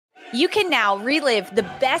You can now relive the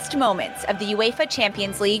best moments of the UEFA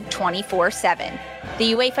Champions League 24/7.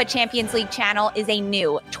 The UEFA Champions League channel is a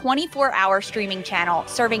new 24-hour streaming channel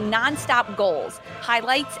serving nonstop goals,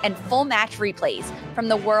 highlights, and full match replays from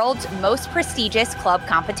the world's most prestigious club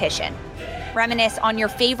competition. Reminisce on your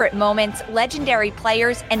favorite moments, legendary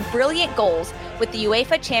players, and brilliant goals with the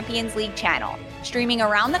UEFA Champions League channel, streaming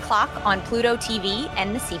around the clock on Pluto TV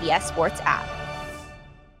and the CBS Sports app.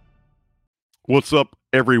 What's up,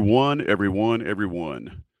 everyone?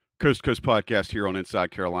 Coast to Coast Podcast here on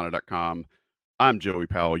InsideCarolina.com. I'm Joey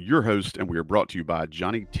Powell, your host, and we are brought to you by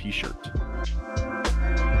Johnny T-Shirt.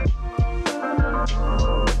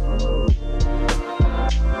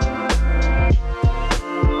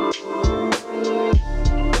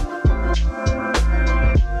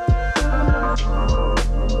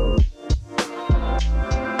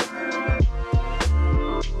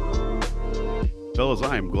 Fellas,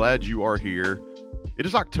 I am glad you are here. It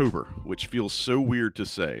is October, which feels so weird to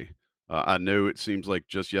say. I know it seems like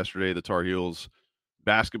just yesterday the Tar Heels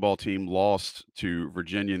basketball team lost to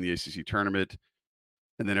Virginia in the ACC tournament,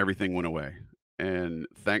 and then everything went away. And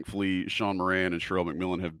thankfully, Sean Moran and Sherelle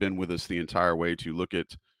McMillan have been with us the entire way to look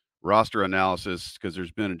at roster analysis because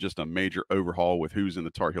there's been just a major overhaul with who's in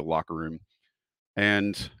the Tar Heel locker room.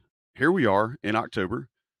 And here we are in October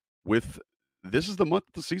with this is the month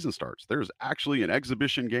the season starts. There's actually an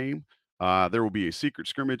exhibition game. There will be a secret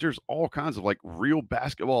scrimmage. There's all kinds of like real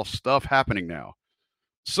basketball stuff happening now.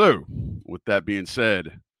 So with that being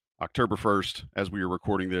said, October 1st, as we are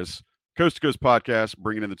recording this, Coast to Coast Podcast,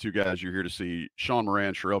 bringing in the two guys you're here to see, Sean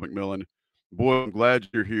Moran, Sherelle McMillan. Boy, I'm glad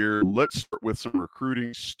you're here. Let's start with some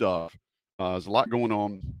recruiting stuff. There's a lot going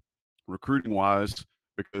on recruiting-wise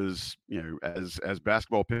because, you know, as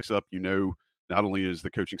basketball picks up, you know, not only is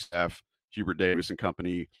the coaching staff, Hubert Davis and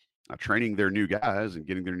company, training their new guys and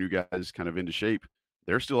getting their new guys kind of into shape,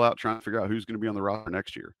 they're still out trying to figure out who's going to be on the roster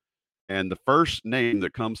next year. And the first name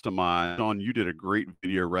that comes to mind, Sean, you did a great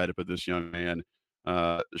video write-up of this young man.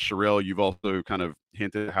 Sherelle, you've also kind of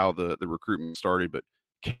hinted at how the recruitment started, but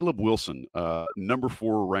Caleb Wilson, number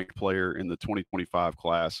 4 ranked player in the 2025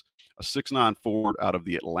 class, a 6'9" forward out of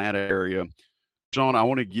the Atlanta area. Sean, I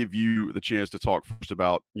want to give you the chance to talk first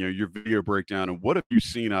about, you know, your video breakdown and what have you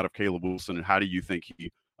seen out of Caleb Wilson and how do you think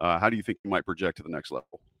he might project to the next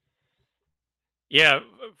level? Yeah,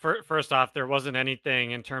 first off, there wasn't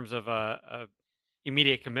anything in terms of a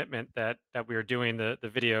immediate commitment that we were doing the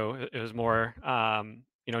video. It was more,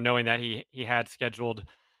 knowing that he had scheduled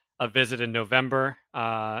a visit in November.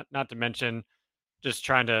 Not to mention just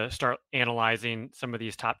trying to start analyzing some of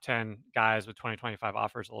these top 10 guys with 2025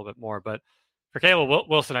 offers a little bit more. But for Caleb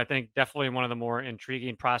Wilson, I think definitely one of the more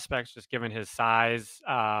intriguing prospects, just given his size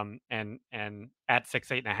and at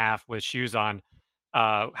 6'8.5" with shoes on,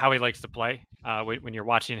 how he likes to play. When you're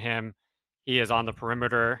watching him, he is on the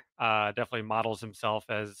perimeter. Definitely models himself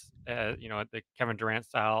as the Kevin Durant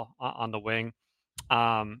style on the wing.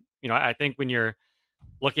 I think when you're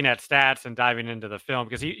looking at stats and diving into the film,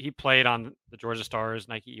 because he played on the Georgia Stars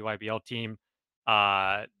Nike EYBL team,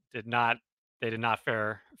 they did not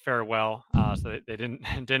fare well, so they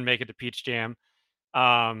didn't make it to Peach Jam.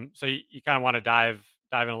 So you kind of want to dive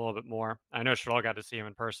in a little bit more. I know Sherelle got to see him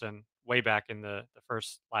in person way back in the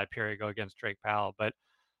first live period go against Drake Powell, but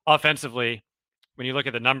offensively, when you look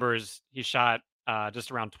at the numbers, he shot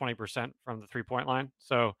just around 20% from the 3-point line.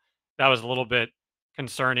 So that was a little bit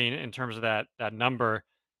concerning in terms of that number.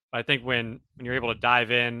 But I think when you're able to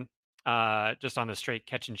dive in just on the straight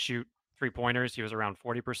catch and shoot 3-pointers, he was around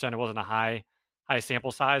 40%. It wasn't a high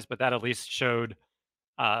sample size, but that at least showed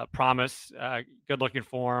promise, good looking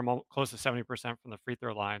form, close to 70% from the free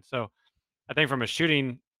throw line. So I think from a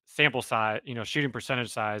shooting sample size, shooting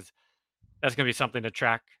percentage size, that's going to be something to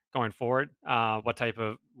track going forward. What type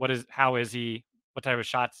of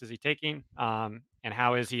shots is he taking? And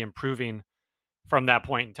how is he improving from that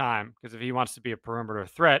point in time? Because if he wants to be a perimeter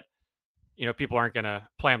threat, people aren't going to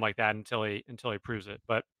play him like that until he proves it.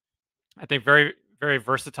 But I think very, very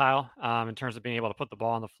versatile in terms of being able to put the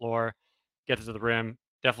ball on the floor, get to the rim.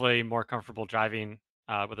 Definitely more comfortable driving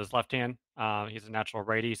with his left hand. He's a natural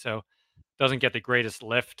righty, so doesn't get the greatest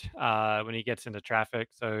lift when he gets into traffic.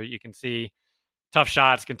 So you can see tough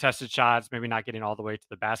shots, contested shots, maybe not getting all the way to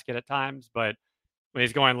the basket at times. But when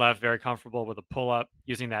he's going left, very comfortable with a pull-up,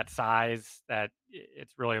 using that size that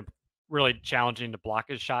it's really, really challenging to block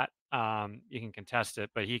his shot. You can contest it,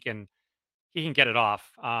 but he can get it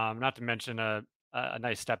off. Not to mention a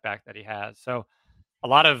nice step back that he has. So a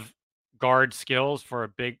lot of guard skills for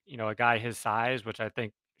a guy his size, which I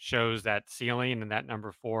think shows that ceiling and that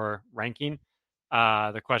number 4 ranking.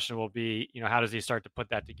 The question will be, how does he start to put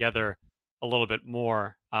that together a little bit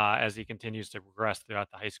more as he continues to progress throughout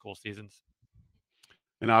the high school seasons.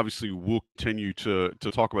 And obviously, we'll continue to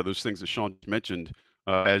talk about those things that Sean mentioned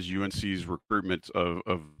as UNC's recruitment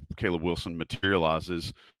of Caleb Wilson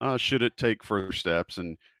materializes. Should it take further steps,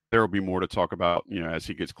 and there will be more to talk about, as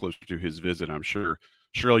he gets closer to his visit, I'm sure.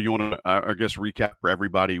 Cheryl, you want to, I guess, recap for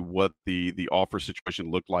everybody what the offer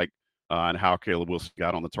situation looked like and how Caleb Wilson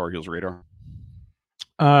got on the Tar Heels radar?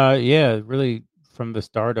 Yeah, really from the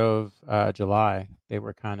start of July, they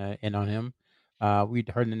were kind of in on him. We'd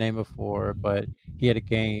heard the name before, but he had a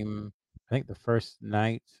game, I think the first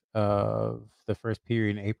night of the first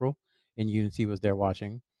period in April, and UNC was there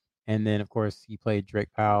watching. And then, of course, he played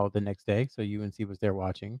Drake Powell the next day, so UNC was there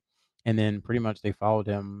watching. And then pretty much they followed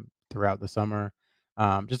him throughout the summer.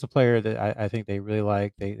 Just a player that I think they really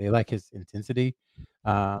like. They like his intensity.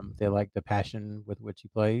 They like the passion with which he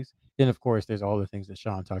plays. Then, of course, there's all the things that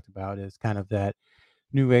Sean talked about is kind of that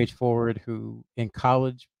new age forward who in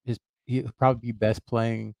college he'll probably be best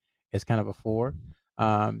playing as kind of a four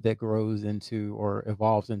that grows into or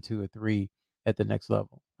evolves into a three at the next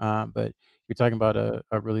level. But you're talking about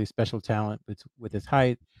a really special talent with his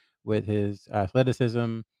height, with his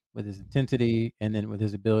athleticism, with his intensity, and then with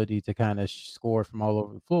his ability to kind of score from all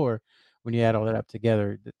over the floor. When you add all that up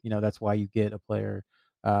together, that's why you get a player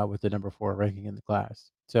with the number 4 ranking in the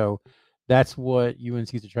class. So that's what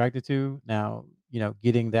UNC is attracted to. Now,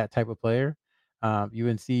 getting that type of player,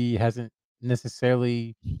 UNC hasn't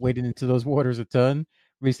necessarily waded into those waters a ton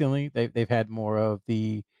recently. They've had more of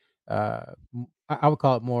the, I would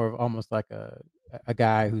call it more of almost like a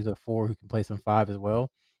guy who's a 4 who can play some 5 as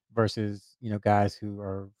well, versus guys who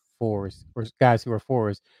are 4s or guys who are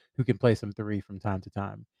 4s who can play some 3 from time to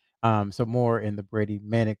time. So more in the Brady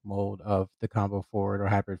Manic mold of the combo forward or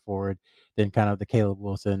hybrid forward than kind of the Caleb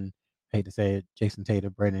Wilson, I hate to say it, Jason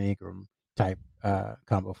Tatum, Brandon Ingram type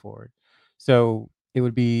combo forward. So it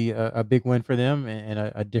would be a big win for them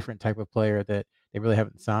and a different type of player that they really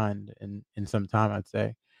haven't signed in some time, I'd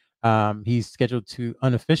say. He's scheduled to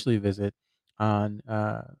unofficially visit on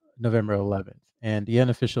November 11th, and the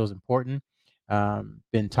unofficial is important.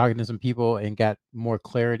 Been talking to some people and got more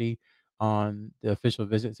clarity on the official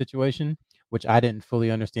visit situation, which I didn't fully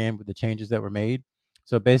understand with the changes that were made.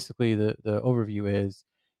 So basically, the overview is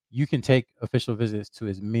you can take official visits to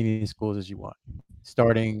as many schools as you want,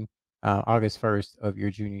 starting August 1st of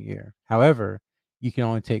your junior year. However, you can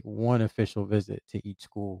only take one official visit to each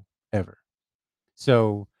school ever.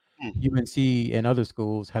 So Hmm. UNC and other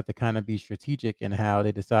schools have to kind of be strategic in how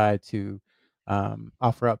they decide to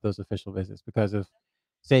offer up those official visits. Because if,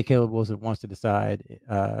 say, Caleb Wilson wants to decide,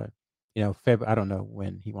 I don't know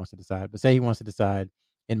when he wants to decide, but say he wants to decide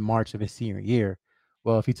in March of his senior year.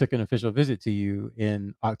 Well, if he took an official visit to you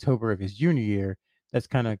in October of his junior year, that's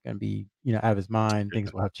kind of going to be, out of his mind.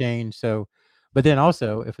 Things will have changed. So, but then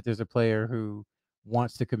also, if there's a player who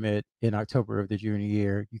wants to commit in October of the junior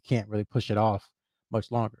year, you can't really push it off much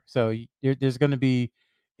longer. So there's going to be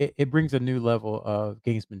it brings a new level of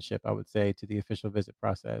gamesmanship, I would say, to the official visit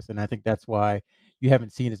process, and I think that's why you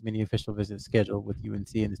haven't seen as many official visits scheduled with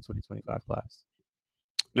UNC in this 2025 class.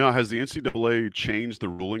 Now, has the NCAA changed the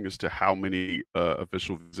ruling as to how many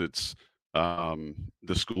official visits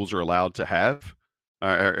the schools are allowed to have?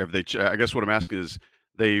 Or have they? I guess what I'm asking is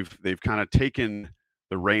they've kind of taken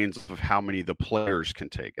the reins of how many the players can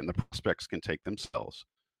take and the prospects can take themselves.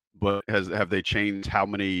 But have they changed how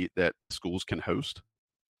many that schools can host?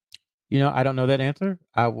 I don't know that answer.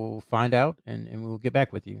 I will find out and we'll get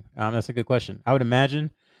back with you. That's a good question. I would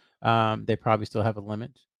imagine they probably still have a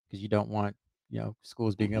limit because you don't want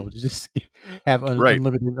schools being able Hmm. to just have Right,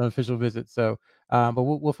 unlimited unofficial visits. So, but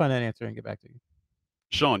we'll find that answer and get back to you.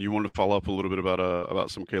 Sean, you wanted to follow up a little bit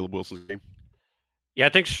about some Caleb Wilson's game? Yeah, I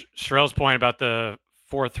think Sherrell's point about the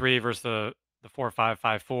 4-3 versus the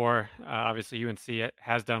 4-5-5-4. Obviously, UNC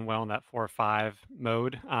has done well in that 4-5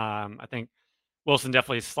 mode. I think Wilson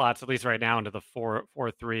definitely slots, at least right now, into the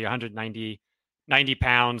 4-4-3, 190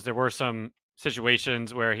 pounds. There were some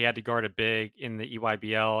situations where he had to guard a big in the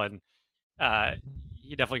EYBL, and uh,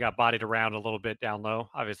 he definitely got bodied around a little bit down low.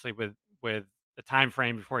 Obviously, with the time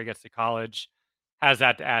frame before he gets to college, has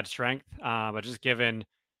that to add strength. But just given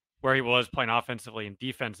where he was playing offensively and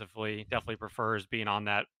defensively, definitely prefers being on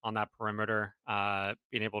that perimeter,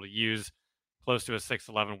 being able to use close to a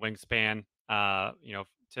 6'11" wingspan,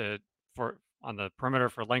 to for on the perimeter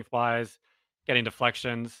for lengthwise, getting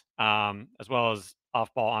deflections, as well as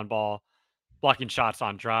off ball, on ball, blocking shots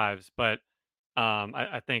on drives. But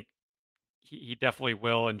I think he definitely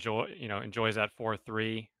will enjoys that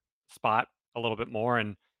 4-3 spot a little bit more.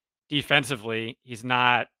 And defensively, he's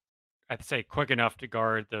not, I'd say, quick enough to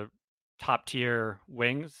guard the top tier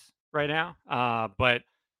wings right now. But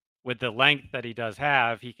with the length that he does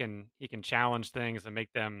have, he can challenge things and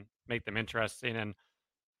make them interesting. And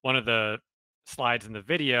one of the slides in the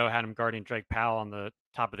video had him guarding Drake Powell on the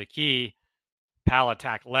top of the key. Powell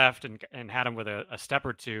attacked left and had him with a step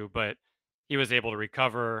or two, but he was able to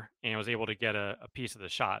recover and was able to get a piece of the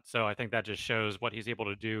shot. So I think that just shows what he's able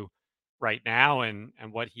to do right now and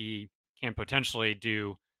what he can potentially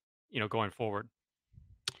do, going forward.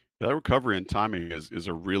 That recovery and timing is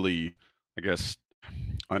a really, I guess,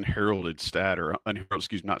 unheralded stat or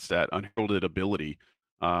excuse me, not stat, unheralded ability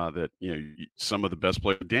that some of the best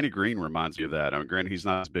players. Danny Green reminds me of that. I mean, granted, he's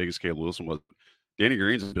not as big as Caleb Wilson was. Danny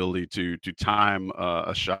Green's ability to time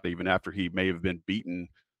a shot even after he may have been beaten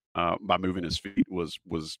by moving his feet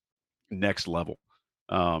was next level.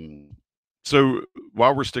 So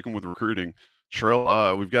while we're sticking with recruiting,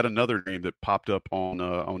 Sherelle, we've got another name that popped up on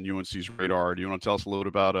UNC's radar. Do you want to tell us a little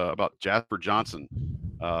bit about Jasper Johnson,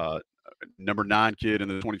 uh, number 9 kid in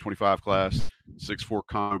the 2025 class, 6'4"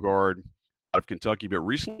 combo guard out of Kentucky, but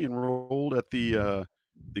recently enrolled at the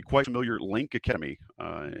quite familiar Link Academy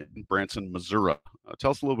in Branson, Missouri.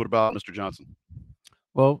 Tell us a little bit about Mr. Johnson.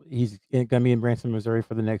 Well, he's going to be in Branson, Missouri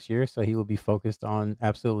for the next year, so he will be focused on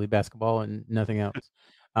absolutely basketball and nothing else.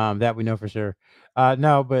 That we know for sure.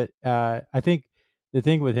 No, but I think the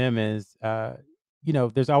thing with him is,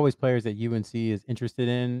 there's always players that UNC is interested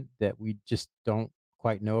in that we just don't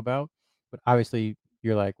quite know about. But obviously,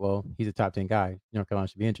 you're like, well, he's a top 10 guy. North Carolina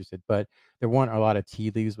should be interested. But there weren't a lot of tea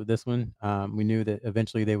leaves with this one. We knew that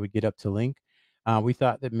eventually they would get up to Link. We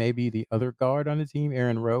thought that maybe the other guard on the team,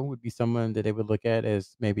 Aaron Rowe, would be someone that they would look at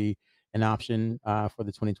as maybe an option for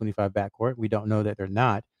the 2025 backcourt. We don't know that they're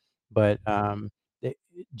not, but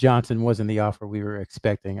Johnson wasn't the offer we were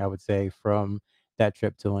expecting, I would say, from that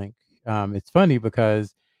trip to Link. It's funny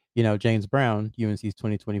because, James Brown, UNC's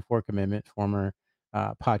 2024 commitment, former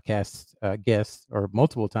podcast guest or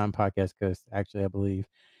multiple time podcast guest, actually, I believe,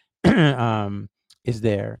 is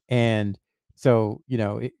there. And so,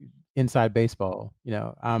 inside baseball,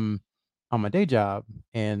 I'm on my day job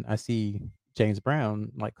and I see James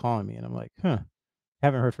Brown like calling me and I'm like,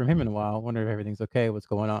 haven't heard from him in a while. Wonder if everything's okay. What's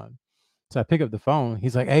going on? So I pick up the phone.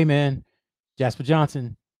 He's like, hey man, Jasper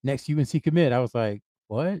Johnson, next UNC commit. I was like,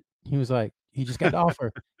 what? He was like, he just got the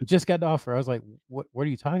offer. He just got the offer. I was like, what are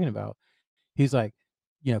you talking about? He's like,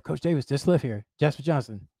 Coach Davis just left here. Jasper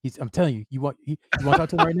Johnson. I'm telling you, you want to talk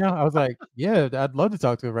to him right now? I was like, yeah, I'd love to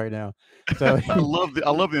talk to him right now. So I love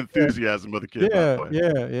the enthusiasm of the kid. By yeah, the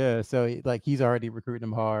way. yeah. So he's already recruiting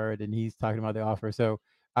him hard, and he's talking about the offer. So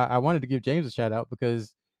I wanted to give James a shout out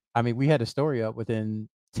because I mean we had a story up within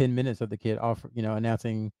 10 minutes of the kid offer,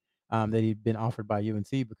 announcing that he'd been offered by UNC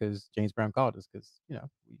because James Brown called us because we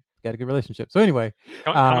got a good relationship. So anyway,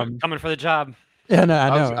 Coming for the job. yeah, no,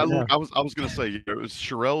 I know. I was going to say it was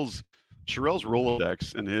Sherelle's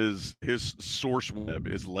Rolodex and his source web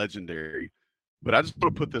is legendary. But I just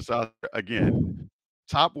want to put this out there again.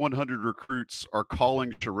 Top 100 recruits are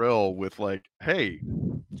calling Sherelle with like, "Hey,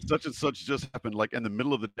 such and such just happened," like in the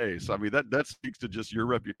middle of the day. So I mean, that speaks to just your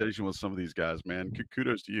reputation with some of these guys, man.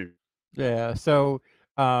 Kudos to you. Yeah. So,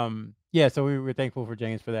 so we were thankful for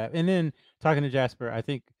James for that. And then talking to Jasper, I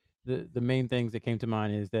think the main things that came to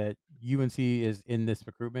mind is that UNC is in this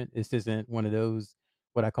recruitment. This isn't one of those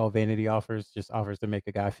what I call vanity offers, just offers to make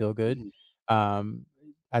a guy feel good. Mhm.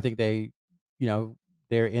 I think you know,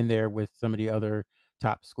 they're in there with some of the other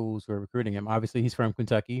top schools who are recruiting him. Obviously, he's from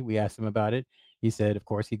Kentucky. We asked him about it. He said, of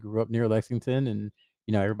course, he grew up near Lexington, and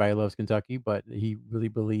everybody loves Kentucky, but he really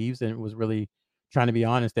believes and was really trying to be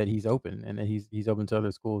honest that he's open and that he's open to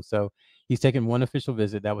other schools. So he's taken one official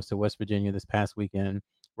visit that was to West Virginia this past weekend.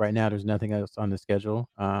 Right now, there's nothing else on the schedule.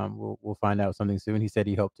 We'll find out something soon. He said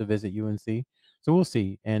he hoped to visit UNC, so we'll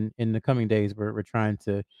see. And in the coming days, we're trying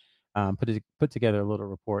to put together a little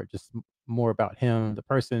report, just more about him, the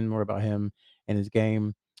person, more about him and his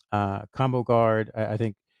game. Combo guard, I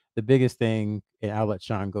think the biggest thing, and I'll let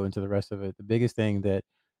Sean go into the rest of it. The biggest thing that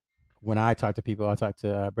when I talk to people, I talk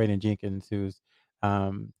to Brandon Jenkins, who's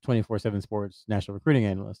 24/7 Sports national recruiting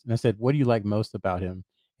analyst, and I said, "What do you like most about him?"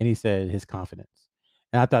 And he said his confidence,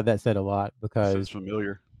 and I thought that said a lot Sounds because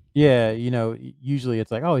familiar. yeah, usually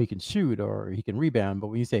it's like, oh, he can shoot or he can rebound, but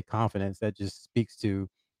when you say confidence, that just speaks to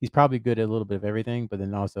he's probably good at a little bit of everything, but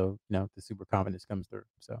then also the super confidence comes through.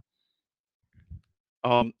 So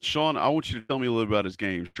Sean, I want you to tell me a little about his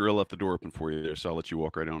game. Sherelle left the door open for you there, so I'll let you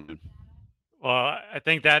walk right on in. Well, I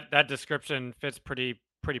think that description fits pretty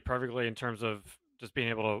perfectly in terms of just being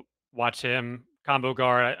able to watch him combo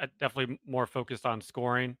guard. I definitely more focused on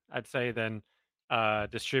scoring, I'd say, than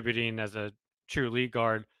distributing as a true lead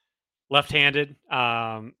guard. Left-handed,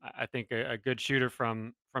 I think a good shooter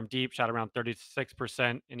from from deep, shot around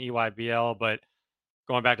 36% in EYBL, but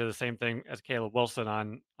going back to the same thing as Caleb Wilson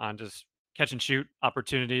on just catch and shoot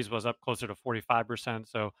opportunities was up closer to 45%.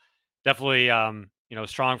 So definitely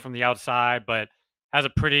strong from the outside, but has a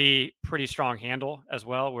pretty strong handle as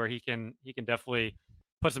well, where he can definitely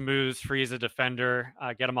put some moves, freeze a defender,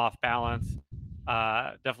 get him off balance.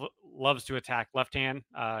 Definitely loves to attack left hand,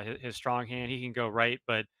 his strong hand. He can go right,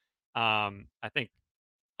 but I think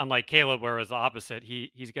unlike Caleb, where it was the opposite, he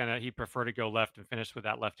prefer to go left and finish with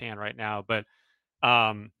that left hand right now. But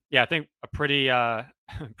yeah, I think a pretty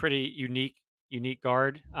pretty unique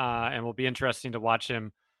guard, and will be interesting to watch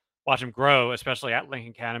him grow, especially at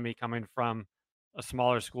Lincoln Academy, coming from a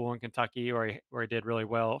smaller school in Kentucky where he did really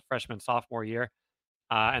well freshman sophomore year,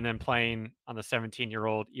 and then playing on the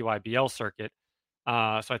 17-year-old EYBL circuit. So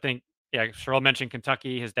I think, yeah, Sherrill mentioned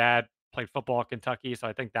Kentucky. His dad played football at Kentucky, so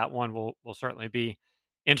I think that one will certainly be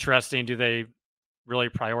interesting. Do they really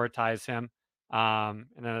prioritize him? And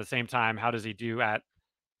then at the same time, how does he do at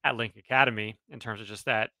Lincoln Academy in terms of just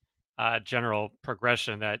that general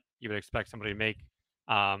progression that you would expect somebody to make,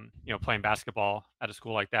 playing basketball at a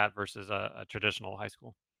school like that versus a traditional high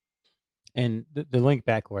school? And the link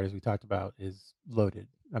backcourt, as we talked about, is loaded.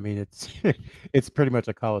 I mean, it's it's pretty much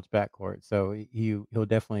a college backcourt. So he'll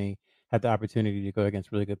definitely have the opportunity to go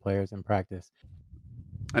against really good players in practice.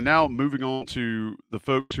 And now moving on to the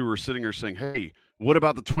folks who are sitting here saying, hey, what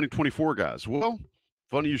about the 2024 guys? Well,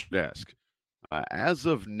 funny you should ask. As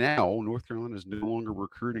of now, North Carolina is no longer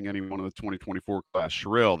recruiting anyone in the 2024 class.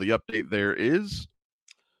 Sherrill, the update there is?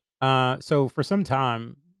 So for some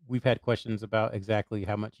time, we've had questions about exactly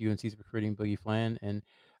how much UNC is recruiting Boogie Flan, and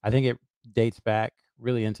I think it dates back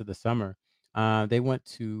really into the summer. They went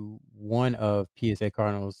to one of PSA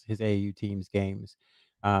Cardinals, his AAU team's games,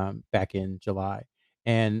 back in July,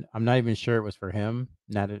 and I'm not even sure it was for him.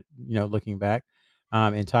 Now that looking back,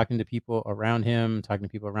 and talking to people around him, talking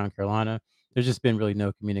to people around Carolina, there's just been really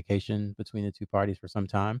no communication between the two parties for some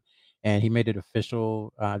time, and he made it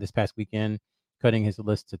official this past weekend, cutting his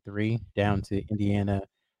list to 3 down to Indiana,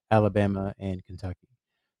 Alabama, and Kentucky.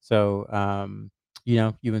 So,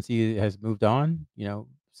 UNC has moved on.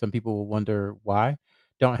 Some people will wonder why.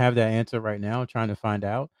 Don't have that answer right now, trying to find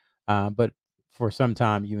out. But for some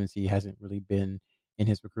time, UNC hasn't really been in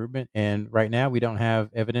his recruitment. And right now, we don't have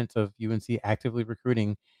evidence of UNC actively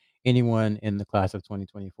recruiting anyone in the class of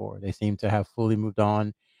 2024. They seem to have fully moved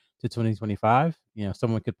on to 2025.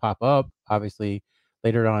 Someone could pop up, obviously,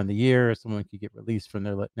 later on in the year. Someone could get released from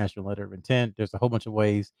their national letter of intent. There's a whole bunch of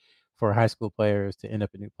ways for high school players to end up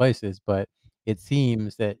in new places, but it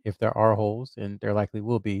seems that if there are holes, and there likely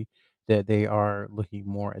will be, that they are looking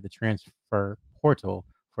more at the transfer portal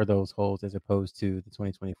for those holes as opposed to the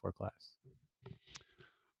 2024 class.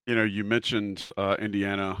 You mentioned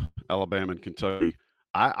Indiana, Alabama, and Kentucky.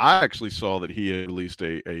 I actually saw that he had released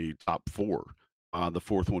a top 4, the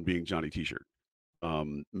fourth one being Johnny T-shirt.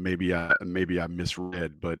 Maybe I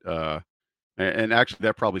misread, but and actually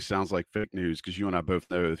that probably sounds like fake news, because you and I both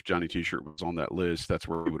know if Johnny T-shirt was on that list, that's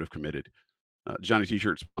where he would have committed. Johnny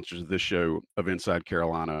T-shirt sponsors this show of Inside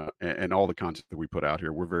Carolina and all the content that we put out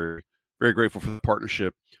here. We're very, very grateful for the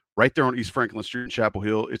partnership. Right there on East Franklin Street in Chapel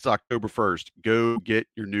Hill. It's October 1st. Go get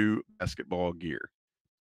your new basketball gear.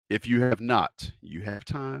 If you have not, you have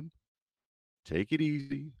time. Take it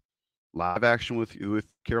easy. Live action with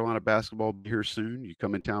Carolina basketball be here soon. You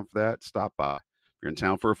come in town for that, stop by. If you're in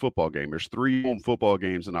town for a football game, there's 3 home football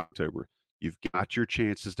games in October. You've got your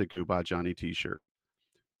chances to go buy Johnny T-shirt.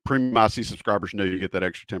 Premium IC subscribers know you get that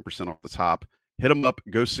extra 10% off the top. Hit them up.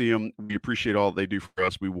 Go see them. We appreciate all they do for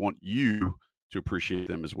us. We want you to appreciate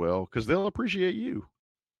them as well, because they'll appreciate you.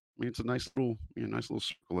 I mean, it's a nice little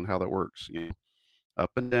circle in how that works. Up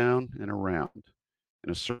and down and around in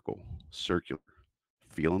a circle, circular,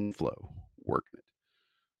 feeling the flow, working it.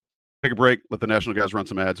 Take a break. Let the national guys run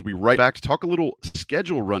some ads. We'll be right back to talk a little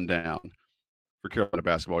schedule rundown for Carolina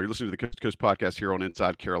basketball. You're listening to the Coast to Coast podcast here on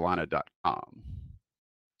InsideCarolina.com.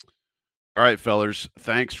 All right, fellers,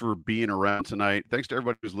 thanks for being around tonight. Thanks to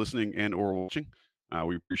everybody who's listening and or watching.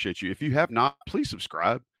 We appreciate you. If you have not, please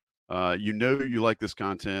subscribe. You like this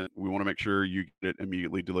content. We want to make sure you get it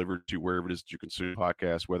immediately delivered to wherever it is that you consume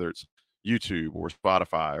podcasts, whether it's YouTube or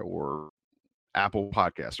Spotify or Apple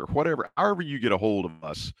Podcasts or whatever, however you get a hold of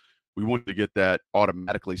us. We want to get that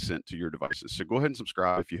automatically sent to your devices. So go ahead and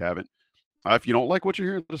subscribe if you haven't. If you don't like what you're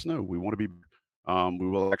hearing, let us know. We want to be. We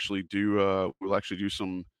will actually do. We'll actually do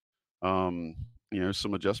some. Some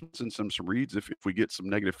adjustments and some reads if we get some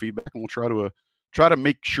negative feedback, and we'll try to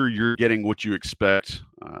make sure you're getting what you expect,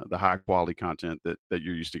 the high quality content that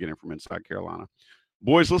you're used to getting from Inside Carolina.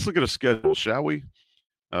 Boys, let's look at a schedule, shall we?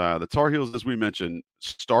 The Tar Heels, as we mentioned,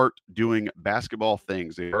 start doing basketball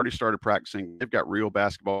things. They've already started practicing. They've got real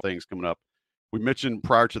basketball things coming up. We mentioned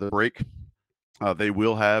prior to the break, they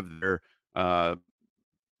will have their uh,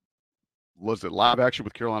 was it live action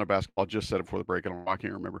with Carolina basketball? I just said it before the break. I don't know. I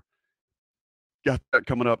can't remember. Got that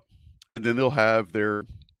coming up, and then they'll have their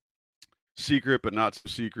secret but not so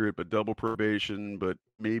secret, but double probation. But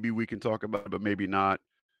maybe we can talk about it, but maybe not.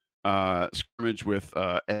 Scrimmage with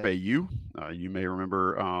FAU. You may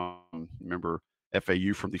remember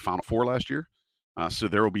FAU from the Final Four last year. So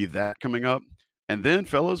there will be that coming up. And then,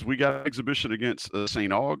 fellas, we got an exhibition against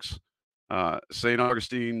St. Augs. St.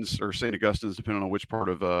 Augustine's or St. Augustine's, depending on which part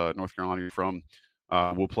of North Carolina you're from,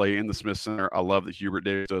 will play in the Smith Center. I love that Hubert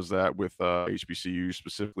Davis does that with HBCUs,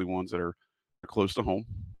 specifically ones that are close to home.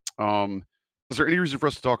 Is there any reason for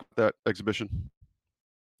us to talk about that exhibition?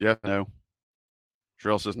 Yeah, no.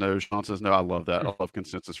 Sherelle says no. Sean says no. I love that. I love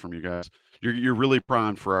consensus from you guys. You're really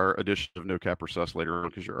primed for our edition of No Cap or Sus later on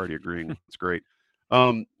because you're already agreeing. It's great.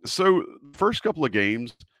 So first couple of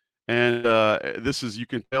games, and this is, you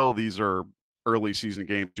can tell these are early season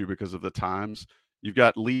games too because of the times. You've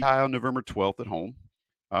got Lehigh on November 12th at home,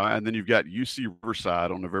 and then you've got UC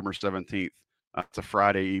Riverside on November 17th. It's a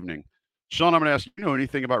Friday evening. Sean, I'm going to ask you know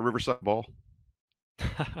anything about Riverside ball?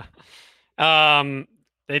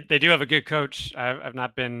 They do have a good coach. I've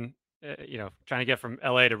not been, trying to get from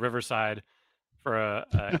LA to Riverside for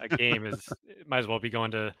a game is might as well be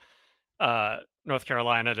going to North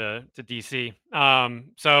Carolina to DC.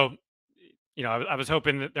 So I was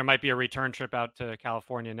hoping that there might be a return trip out to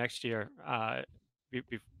California next year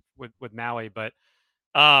with Maui, but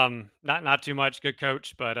not too much. Good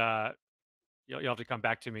coach, but you'll have to come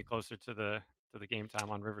back to me closer to the game time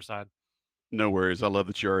on Riverside. No worries. I love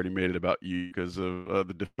that you already made it about you because of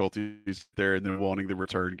the difficulties there and then wanting the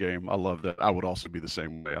return game. I love that. I would also be the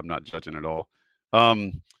same way. I'm not judging at all.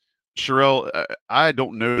 Sherelle, I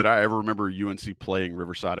don't know that I ever remember UNC playing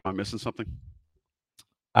Riverside. Am I missing something?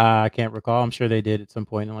 I can't recall. I'm sure they did at some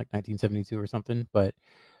point in like 1972 or something, but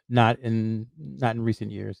not in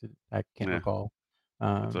recent years. I can't recall.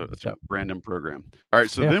 It's a random program. All right,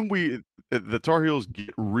 so then the Tar Heels get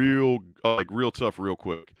real tough real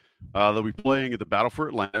quick. They'll be playing at the Battle for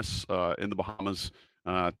Atlantis in the Bahamas.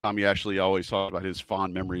 Tommy Ashley always talked about his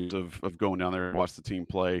fond memories of going down there and watch the team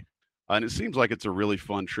play. And it seems like it's a really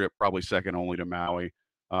fun trip, probably second only to Maui.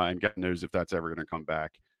 And God knows if that's ever going to come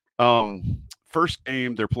back. First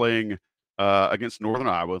game, they're playing against Northern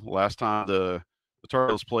Iowa. Last time the Tar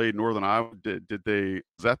Heels played Northern Iowa, did they?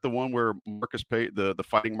 Is that the one where Marcus Page, the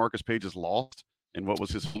fighting Marcus Page, is lost in what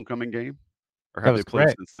was his homecoming game, or have they played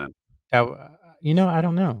since then? I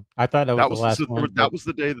don't know. I thought that was the last one. That was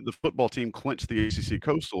the day that the football team clinched the ACC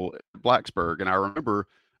Coastal at Blacksburg, and I remember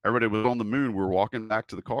everybody was on the moon. We were walking back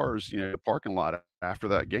to the cars, the parking lot after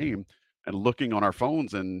that game, and looking on our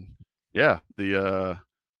phones, and yeah, the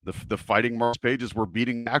fighting Marcus Pages were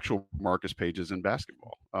beating actual Marcus Pages in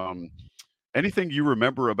basketball. Anything you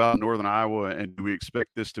remember about Northern Iowa, and do we expect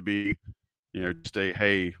this to be, just a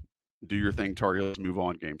hey, do your thing, Tar Heels, move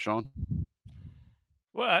on game, Sean?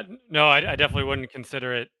 Well, no, I definitely wouldn't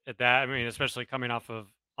consider it at that. I mean, especially coming off of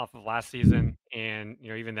last season, and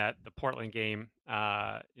even the Portland game,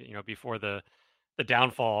 before the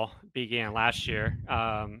downfall began last year.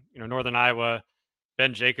 Northern Iowa,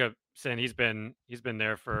 Ben Jacobson, he's been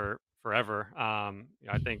there for forever.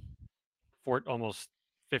 I think for almost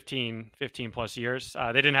 15 plus years.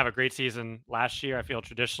 They didn't have a great season last year. I feel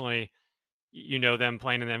traditionally, them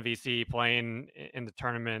playing in the MVC, playing in the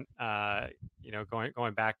tournament,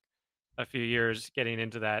 going back a few years, getting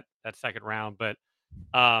into that second round. But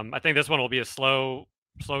I think this one will be a slow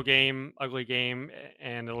game, ugly game,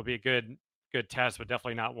 and it'll be a good test, but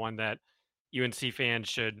definitely not one that UNC fans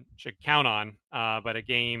should count on. But a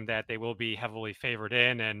game that they will be heavily favored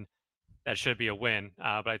in, and that should be a win.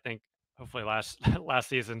 But I think hopefully last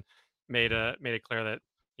season made it clear that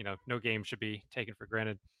no game should be taken for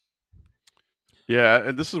granted. Yeah,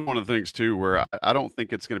 and this is one of the things too where I don't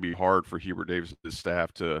think it's going to be hard for Hubert Davis and his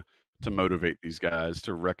staff to motivate these guys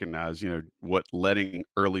to recognize, what letting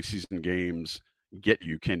early season games get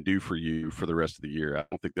you can do for you for the rest of the year. I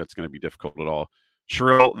don't think that's going to be difficult at all.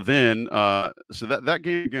 Sherelle, then so that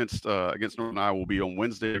game against Northern Iowa will be on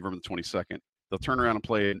Wednesday, November the 22nd. They'll turn around and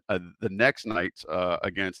play the next night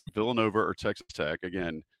against Villanova or Texas Tech.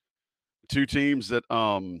 Again, two teams that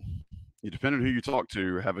depending on who you talk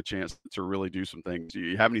to, have a chance to really do some things. Do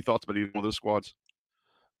you have any thoughts about either one of those squads?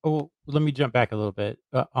 Oh, let me jump back a little bit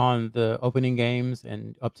on the opening games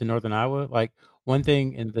and up to Northern Iowa. Like one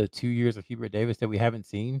thing in the 2 years of Hubert Davis that we haven't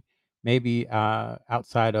seen, maybe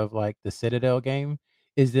outside of like the Citadel game,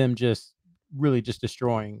 is them just really just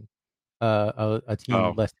destroying a team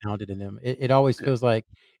Oh, less talented than them. It always yeah, feels like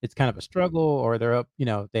it's kind of a struggle, or they're up,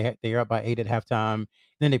 they're up by 8 at halftime,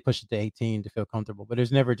 then they push it to 18 to feel comfortable. But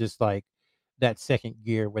there's never just like that second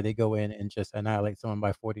gear where they go in and just annihilate someone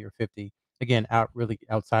by 40 or 50. Again, really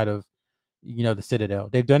outside of the Citadel.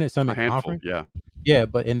 They've done it some a in handful. conference. Yeah. Yeah,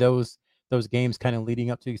 but in those games kind of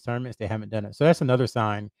leading up to these tournaments, they haven't done it. So that's another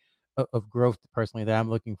sign of growth personally that I'm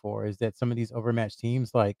looking for, is that some of these overmatched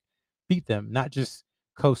teams like beat them, not just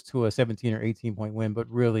coast to a 17 or 18 point win, but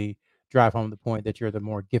really drive home the point that you're the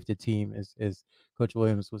more gifted team, as Coach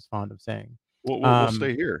Williams was fond of saying. We'll Um,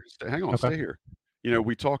 stay here. Hang on, okay. stay here.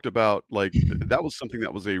 We talked about like that was something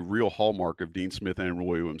that was a real hallmark of Dean Smith and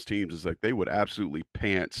Roy Williams teams is like they would absolutely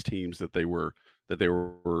pants teams that they were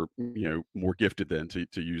more gifted than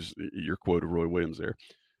to use your quote of Roy Williams there.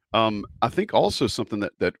 I think also something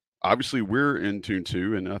that obviously we're in tune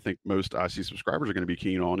to, and I think most IC subscribers are going to be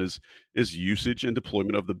keen on is usage and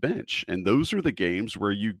deployment of the bench. And those are the games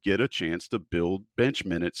where you get a chance to build bench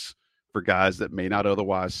minutes for guys that may not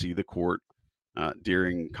otherwise see the court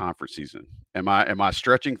during conference season. Am I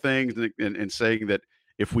stretching things and saying that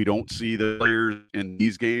if we don't see the players in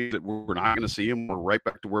these games that we're not going to see them, we're right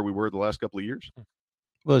back to where we were the last couple of years?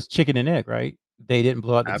 Well, it's chicken and egg, right? They didn't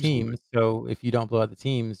blow out the Absolutely. teams, so if you don't blow out the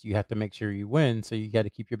teams, you have to make sure you win. So you got to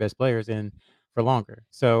keep your best players in for longer.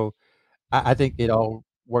 So I think it all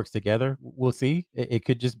works together. We'll see. It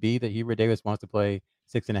could just be that Hubert Davis wants to play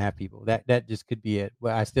 6.5 people. That just could be it.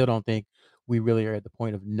 But I still don't think we really are at the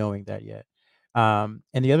point of knowing that yet. And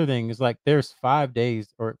the other thing is like there's 5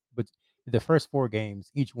 days, but the first 4 games,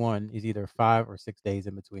 each one is either 5 or 6 days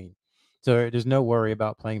in between. So there's no worry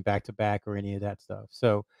about playing back to back or any of that stuff.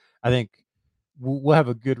 So I think we'll have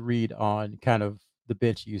a good read on kind of the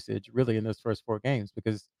bench usage really in those first 4 games,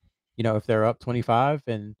 because if they're up 25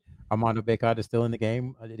 and Armando Bacot is still in the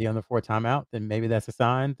game, the under 4 timeout, then maybe that's a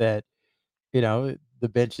sign that, the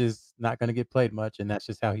bench is not gonna get played much, and that's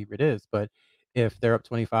just how Hubert is. But if they're up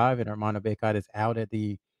 25 and Armando Bacot is out at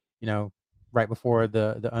you know, right before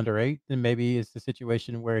the under 8, then maybe it's the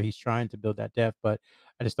situation where he's trying to build that depth, but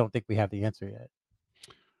I just don't think we have the answer yet.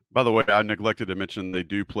 By the way, I neglected to mention they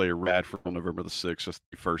do play Radford on November the 6th. That's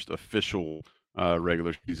the first official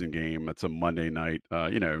regular season game. That's a Monday night.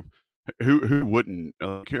 Who wouldn't?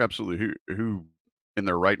 Absolutely. Who in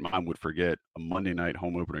their right mind would forget a Monday night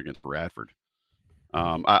home opener against Bradford?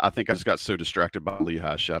 I think I just got so distracted by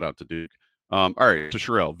Lehigh. Shout out to Duke. All right, to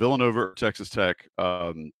Sherelle, Villanova, Texas Tech,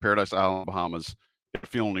 Paradise Island, Bahamas.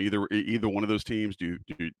 Feeling either one of those teams? Do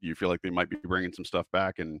you feel like they might be bringing some stuff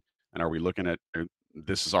back? And are we looking at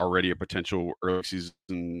this is already a potential early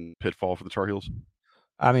season pitfall for the Tar Heels?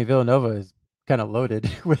 I mean, Villanova is kind of loaded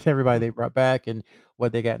with everybody they brought back and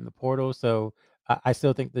what they got in the portal. So I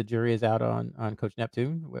still think the jury is out on Coach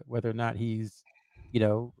Neptune, whether or not he's,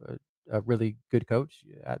 a really good coach.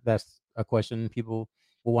 That's a question people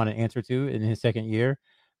will want to answer to in his second year.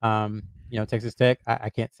 Texas Tech, I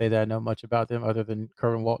can't say that I know much about them other than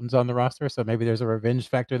Kerwin Walton's on the roster. So maybe there's a revenge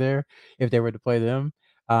factor there if they were to play them.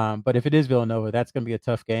 But if it is Villanova, that's going to be a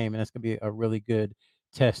tough game, and that's going to be a really good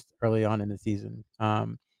test early on in the season.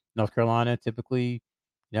 North Carolina typically,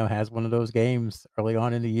 has one of those games early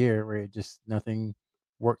on in the year where it just nothing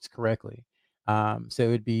works correctly. So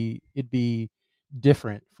it'd be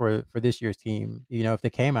different for this year's team. If they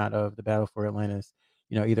came out of the battle for Atlantis,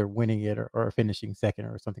 either winning it or finishing second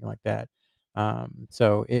or something like that.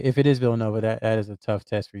 So if it is Villanova, that is a tough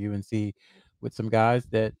test for UNC with some guys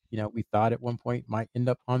that we thought at one point might end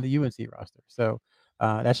up on the UNC roster. So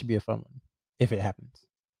that should be a fun one if it happens.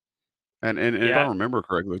 And if I Yeah, remember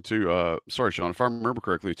correctly too, sorry, Sean, if I remember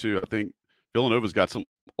correctly too, I think Villanova's got some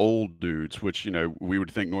old dudes, which we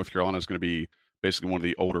would think North Carolina is going to be basically one of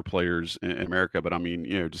the older players in America. But I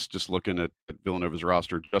mean, just looking at Villanova's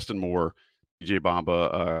roster, Justin Moore, DJ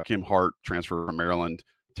Bamba, Kim Hart, transfer from Maryland,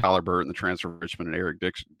 Tyler Burton, the transfer from Richmond, and Eric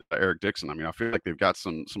Dixon. I mean, I feel like they've got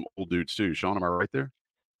some old dudes too. Sean, am I right there?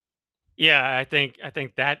 yeah. I think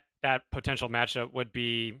that potential matchup would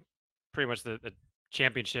be pretty much the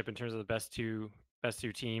championship in terms of the best two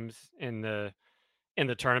teams in the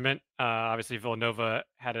tournament. Obviously, Villanova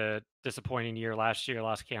had a disappointing year last year,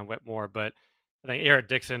 lost Cam Whitmore, but I think Eric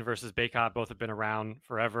Dixon versus Baycott both have been around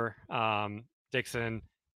forever. Dixon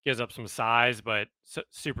gives up some size, but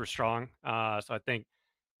super strong. So I think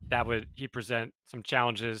that would he present some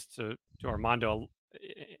challenges to Armando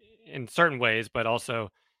in certain ways, but also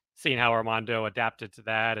seeing how Armando adapted to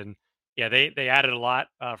that. And yeah, they added a lot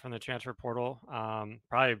from the transfer portal.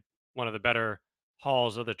 Probably one of the better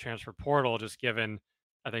hauls of the transfer portal, just given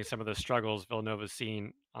I think some of the struggles Villanova's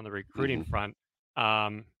seen on the recruiting Hmm. front.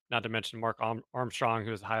 Not to mention Mark Armstrong,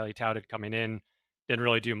 who was highly touted coming in, didn't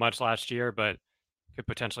really do much last year, but could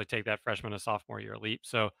potentially take that freshman and sophomore year leap.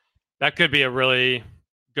 So that could be a really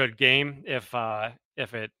good game if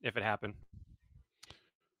it happened.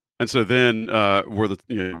 And so then, where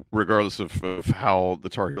regardless of how the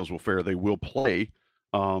Tar Heels will fare, they will play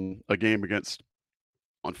a game against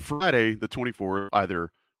on Friday, the 24th,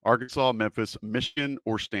 either Arkansas, Memphis, Michigan,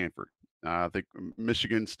 or Stanford. I think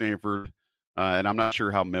Michigan, Stanford, and I'm not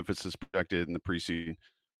sure how Memphis is projected in the preseason.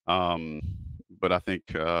 Um, but I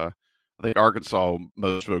think Arkansas,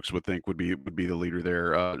 most folks would think would be the leader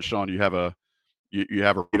there. Sean, do you have you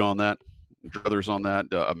have a read on that? Druthers on that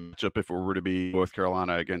a matchup if it were to be North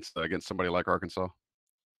Carolina against somebody like Arkansas?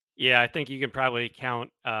 Yeah, I think you can probably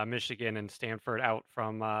count Michigan and Stanford out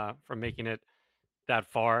from making it that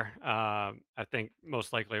far. I think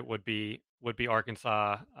most likely it would be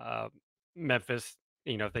Arkansas, Memphis.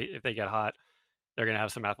 If they get hot, they're going to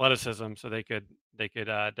have some athleticism, so they could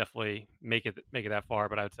definitely make it that far.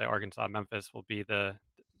 But I would say Arkansas, Memphis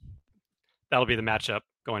that'll be the matchup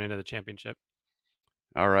going into the championship.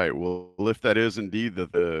 All right. Well, if that is indeed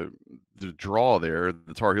the draw there,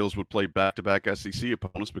 the Tar Heels would play back-to-back SEC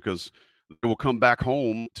opponents because they will come back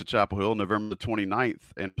home to Chapel Hill November the 29th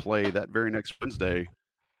and play that very next Wednesday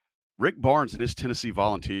Rick Barnes and his Tennessee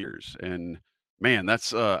Volunteers. And man,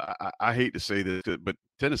 that's I hate to say this, but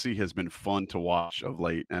Tennessee has been fun to watch of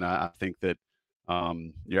late, and I think that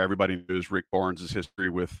everybody knows Rick Barnes' history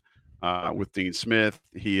with Dean Smith.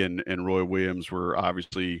 He and Roy Williams were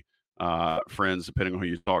obviously friends, depending on who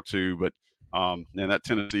you talk to. But and that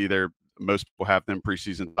Tennessee, most people have them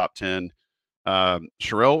preseason top 10.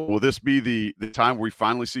 Sherelle, will this be the time where we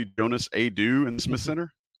finally see Jonas Adu in the Smith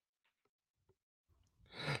Center?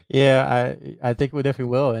 Yeah, I think we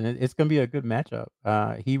definitely will, and it's going to be a good matchup.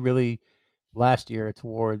 He really last year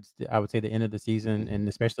towards I would say the end of the season, and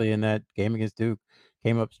especially in that game against Duke,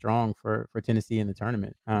 came up strong for Tennessee in the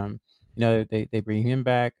tournament. They bring him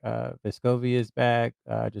back. Vescovi is back.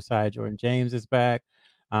 Josiah Jordan James is back.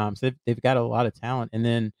 So they've got a lot of talent, and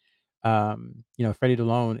then Freddie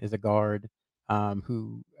Delone is a guard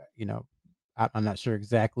who I'm not sure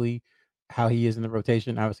exactly how he is in the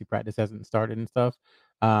rotation. Obviously, practice hasn't started and stuff.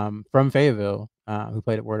 From Fayetteville, who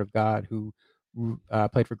played at Word of God, who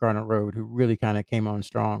played for Garnet Road, who really kind of came on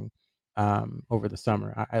strong over the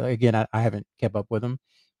summer. I haven't kept up with him,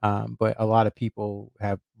 but a lot of people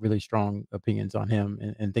have really strong opinions on him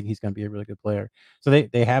and think he's going to be a really good player. So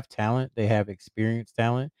they have talent, they have experienced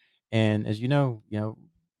talent, and as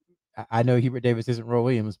I know Hubert Davis isn't Roy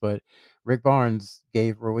Williams, but Rick Barnes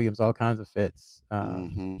gave Roy Williams all kinds of fits.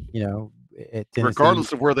 At Tennessee,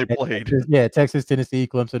 Regardless of where they at played. Texas, Tennessee,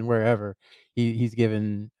 Clemson, wherever he's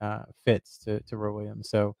given fits to Roy Williams.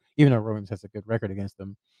 So even though Roy Williams has a good record against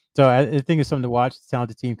them, so I think it's something to watch. It's a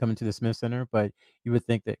talented team coming to the Smith Center, but you would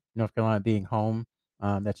think that North Carolina being home,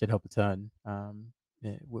 that should help a ton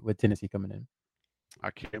with Tennessee coming in.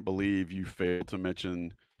 I can't believe you failed to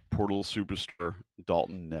mention portal superstar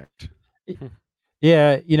Dalton Knecht.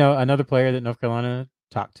 Yeah, another player that North Carolina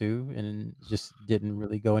talked to and just didn't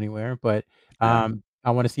really go anywhere. But Yeah.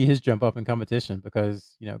 I want to see his jump up in competition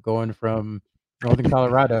because going from Northern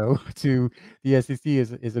Colorado to the SEC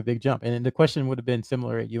is a big jump. And then the question would have been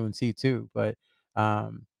similar at UNC too. But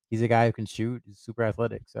he's a guy who can shoot, he's super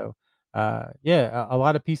athletic. So a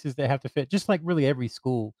lot of pieces that have to fit, just like really every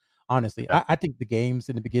school. Honestly, Yeah. I think the games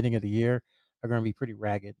in the beginning of the year are going to be pretty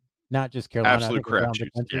ragged. Not just Carolina, I Absolute think around the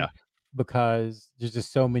crapshoots. country Yeah. because there's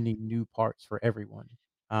just so many new parts for everyone.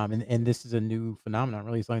 And this is a new phenomenon.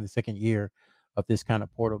 Really, it's only the second year of this kind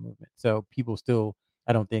of portal movement. So people still,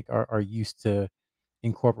 I don't think, are used to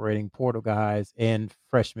incorporating portal guys and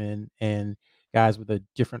freshmen and guys with a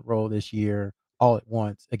different role this year all at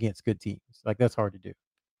once against good teams. Like that's hard to do.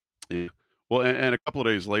 Yeah. Well, and a couple of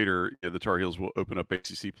days later, the Tar Heels will open up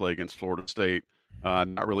ACC play against Florida State.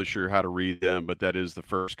 Not really sure how to read them, but that is the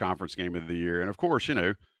first conference game of the year. And of course,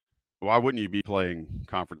 why wouldn't you be playing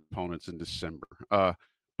conference opponents in December?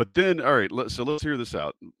 But then, all right, so let's hear this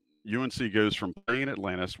out. UNC goes from playing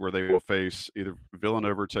Atlantis, where they will face either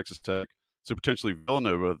Villanova or Texas Tech, so potentially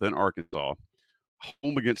Villanova, then Arkansas,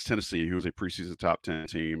 home against Tennessee, who was a preseason top 10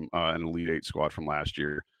 team, an Elite Eight squad from last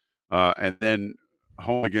year, and then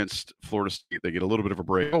home against Florida State. They get a little bit of a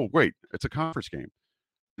break. Oh, wait, it's a conference game.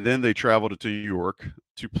 Then they travel to New York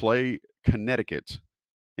to play Connecticut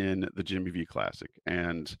in the Jimmy V Classic.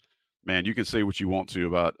 And man, you can say what you want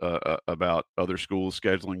to about other schools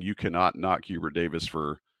scheduling. You cannot knock Hubert Davis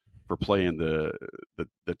for playing the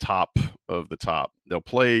top of the top. They'll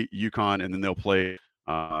play UConn, and then they'll play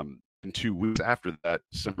in 2 weeks after that,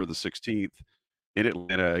 December the 16th, in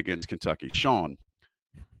Atlanta against Kentucky. Sean,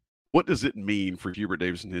 what does it mean for Hubert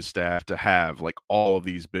Davis and his staff to have like all of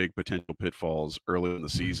these big potential pitfalls early in the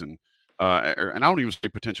season? And I don't even say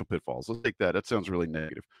potential pitfalls. Let's take that. That sounds really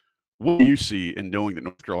negative. What do you see in knowing that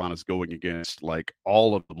North Carolina is going against like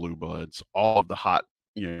all of the blue bloods, all of the hot,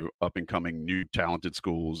 up and coming new talented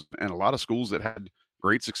schools, and a lot of schools that had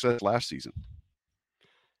great success last season?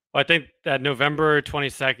 Well, I think that November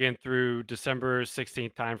 22nd through December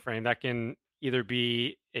 16th timeframe, that can either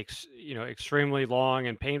be extremely long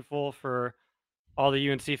and painful for all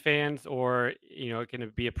the UNC fans, or it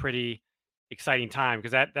can be a pretty exciting time,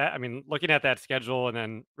 because that I mean, looking at that schedule and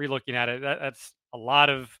then re-looking at it, that's a lot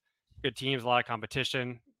of good teams, a lot of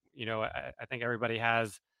competition. I think everybody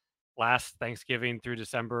has last Thanksgiving through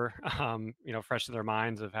December, fresh in their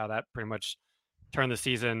minds of how that pretty much turned the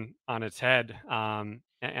season on its head. And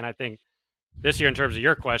I think this year, in terms of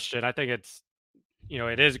your question, I think it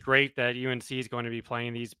is great that UNC is going to be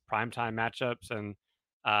playing these primetime matchups, and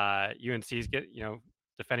UNC's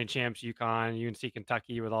defending champs UConn, UNC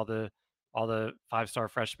Kentucky, with all the 5-star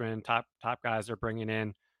freshmen, top guys they're bringing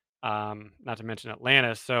in, not to mention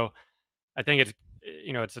Atlanta. So I think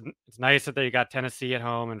it's nice that they got Tennessee at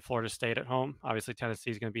home and Florida State at home. Obviously,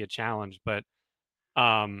 Tennessee is going to be a challenge, but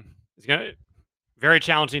it's going to very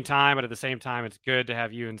challenging time. But at the same time, it's good to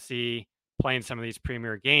have UNC playing some of these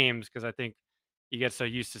premier games, because I think you get so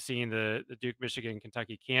used to seeing the Duke, Michigan,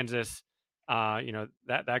 Kentucky, Kansas,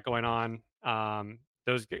 that going on.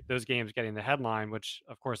 Those games getting the headline, which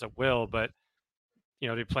of course it will, but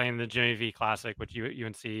to play in the Jimmy V Classic, which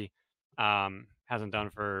UNC hasn't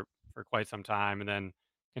done for quite some time, and then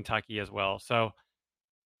Kentucky as well. So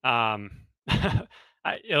it'll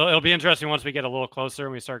be interesting once we get a little closer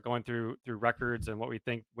and we start going through records and what we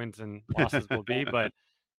think wins and losses will be. But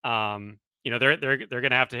they're going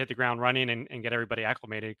to have to hit the ground running and get everybody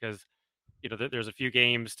acclimated, because there's a few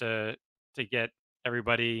games to get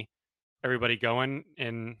everybody going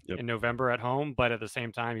in November at home. But at the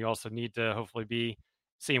same time, you also need to hopefully be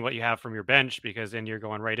seeing what you have from your bench, because then you're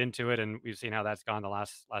going right into it, and we've seen how that's gone the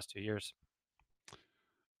last 2 years.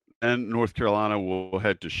 And North Carolina will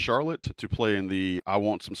head to Charlotte to play in the I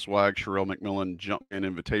Want Some Swag Sherelle McMillan Jump In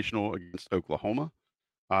Invitational against Oklahoma.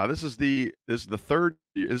 This is the third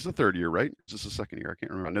year, right? Is this the second year? I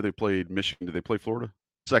can't remember. I know they played Michigan. Did they play Florida?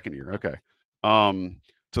 Second year. Okay.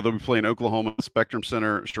 So they'll be playing Oklahoma at Spectrum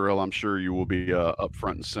Center. Sherelle, I'm sure you will be up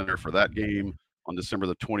front and center for that game on December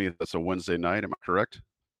the 20th. That's a Wednesday night. Am I correct?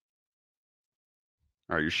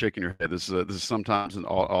 All right, you're shaking your head. This is sometimes an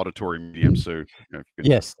auditory medium, so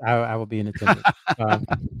yes, I will be in attendance.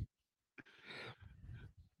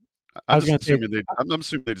 I'm assuming they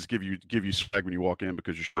just give you swag when you walk in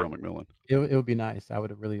because you're Sherelle McMillan. It would be nice. I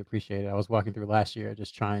would really appreciate it. I was walking through last year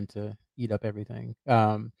just trying to eat up everything.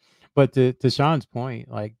 But to Sean's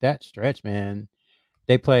point, like that stretch, man,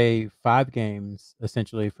 they play 5 games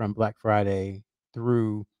essentially from Black Friday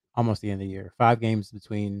through almost the end of the year. 5 games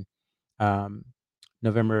between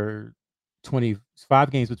November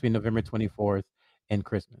 24th and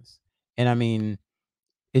Christmas. And I mean,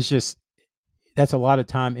 it's just that's a lot of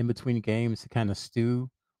time in between games to kind of stew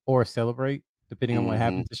or celebrate, depending on what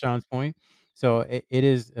happens, to Sean's point. So it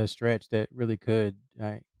is a stretch that really could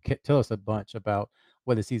tell us a bunch about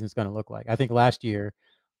what the season's going to look like. I think last year,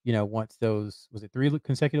 once those, was it 3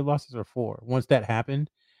 consecutive losses or 4? Once that happened,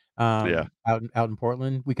 out in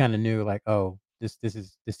Portland, we kind of knew like, oh, this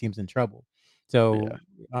team's in trouble. So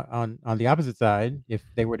on the opposite side, if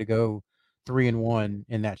they were to go 3-1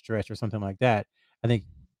 in that stretch or something like that, I think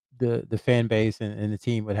the fan base and the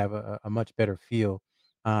team would have a much better feel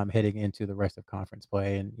heading into the rest of conference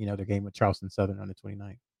play and their game with Charleston Southern on the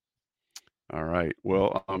 29th. All right.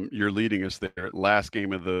 Well, you're leading us there. Last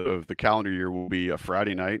game of the calendar year will be a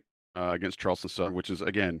Friday night against Charleston Southern, which is,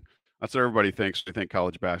 again, that's what everybody thinks. They think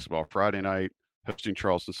college basketball. Friday night, hosting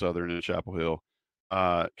Charleston Southern in Chapel Hill.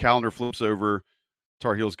 Calendar flips over.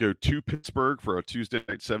 Tar Heels go to Pittsburgh for a Tuesday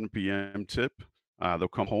night 7 p.m. tip. They'll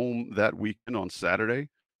come home that weekend on Saturday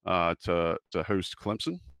to host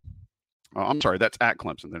Clemson. I'm sorry, that's at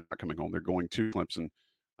Clemson. They're not coming home. They're going to Clemson.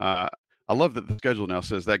 I love that the schedule now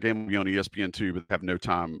says that game will be on ESPN2, but they have no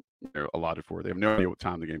time allotted for it. They have no idea what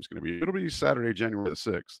time the game's going to be. It'll be Saturday, January the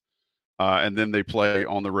 6th. And then they play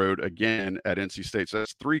on the road again at NC State. So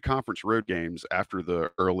that's 3 conference road games after the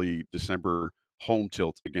early December home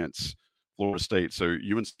tilt against Florida State. So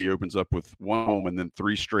UNC opens up with 1 home and then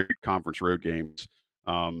 3 straight conference road games.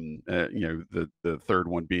 The third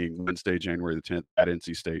one being Wednesday, January the 10th at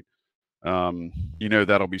NC State.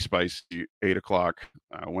 That'll be spicy. 8:00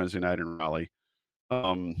 Wednesday night in Raleigh. That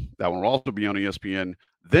one will also be on ESPN.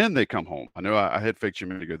 Then they come home. I know I had faked you a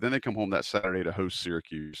minute ago. Then they come home that Saturday to host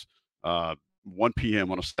Syracuse. 1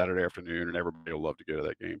 p.m. on a Saturday afternoon, and everybody will love to go to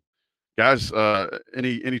that game. Guys,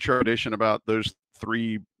 any trepidation about those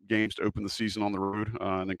 3 games to open the season on the road,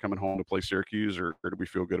 and then coming home to play Syracuse, or do we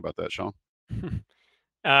feel good about that, Sean?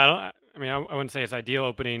 I mean, I wouldn't say it's ideal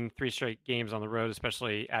opening 3 straight games on the road,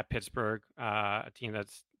 especially at Pittsburgh, a team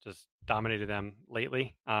that's just dominated them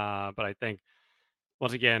lately. But I think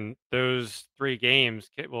once again, those 3 games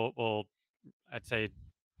will I'd say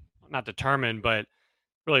not determine, but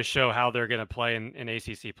really show how they're going to play in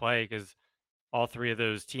ACC play, because all 3 of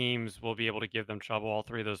those teams will be able to give them trouble. All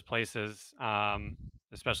 3 of those places,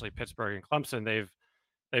 especially Pittsburgh and Clemson,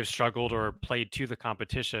 they've struggled or played to the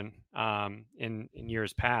competition in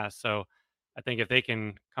years past. So I think if they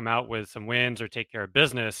can come out with some wins or take care of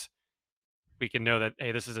business, we can know that,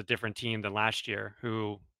 hey, this is a different team than last year,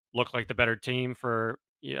 who looked like the better team for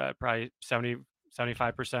probably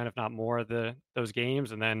 75%, if not more, of those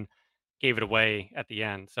games, and then gave it away at the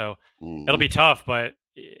end. So it'll be tough, but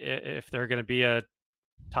if they're going to be a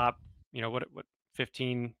top, what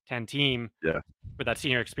 15-10 team Yeah. with that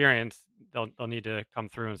senior experience, they'll need to come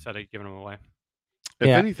through instead of giving them away. If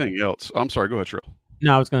Yeah. anything else, I'm sorry. Go ahead, Trill.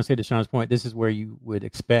 No, I was going to say, to Sean's point, this is where you would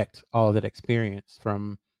expect all of that experience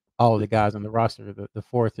from all of the guys on the roster, the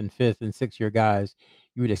 4th and 5th and 6th year guys.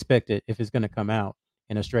 You would expect it if it's going to come out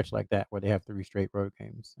in a stretch like that where they have 3 straight road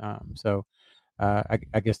games. So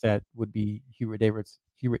I guess that would be Hubert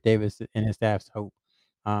Davis and his staff's hope,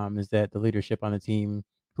 is that the leadership on the team,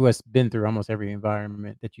 who has been through almost every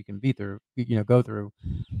environment that you can go through,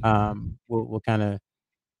 will kind of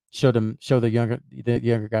show the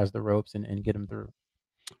younger guys the ropes and get them through.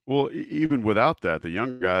 Well, even without that, the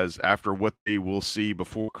young guys, after what they will see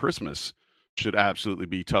before Christmas, should absolutely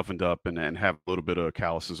be toughened up and have a little bit of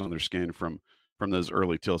calluses on their skin from those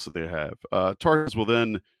early tilts that they have. Tar Heels will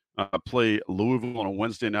then play Louisville on a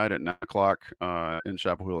Wednesday night at 9 o'clock in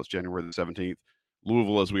Chapel Hill. It's January the 17th.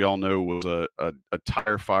 Louisville, as we all know, was a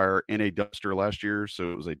tire fire in a dumpster last year, so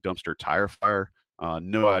it was a dumpster tire fire.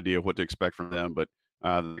 No idea what to expect from them, but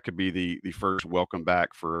that could be the first welcome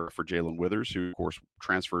back for Jalen Withers, who, of course,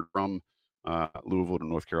 transferred from Louisville to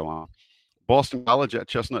North Carolina. Boston College at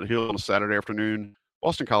Chestnut Hill on a Saturday afternoon.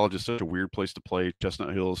 Boston College is such a weird place to play.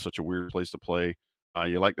 Chestnut Hill is such a weird place to play.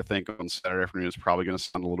 You like to think on Saturday afternoon it's probably going to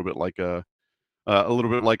sound a little bit like a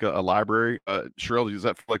library. Sherelle, does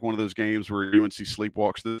that feel like one of those games where UNC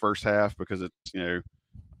sleepwalks the first half because it's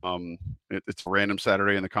it's a random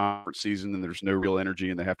Saturday in the conference season and there's no real energy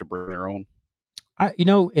and they have to bring their own?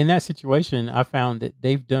 In that situation, I found that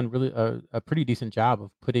they've done really a pretty decent job of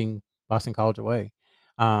putting Boston College away.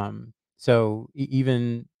 So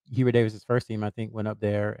even Hubert Davis's first team, I think, went up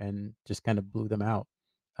there and just kind of blew them out.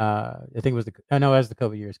 I think it was as the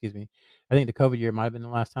COVID year, excuse me. I think the COVID year might have been the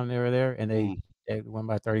last time they were there, and they won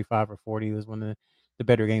by 35 or 40. It was one of the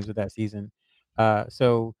better games of that season.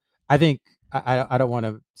 So I think I don't want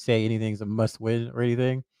to say anything's a must win or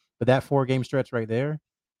anything, but that 4-game stretch right there,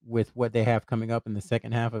 with what they have coming up in the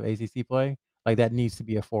second half of ACC play, like that needs to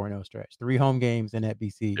be a 4-0 stretch. 3 home games in at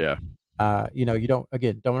BC. Yeah. You don't want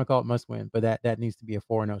to call it must win, but that needs to be a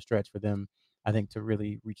 4-0 stretch for them, I think, to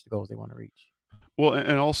really reach the goals they want to reach. Well,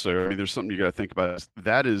 and also, I mean, there's something you got to think about.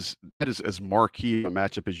 That is as marquee a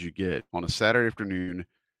matchup as you get on a Saturday afternoon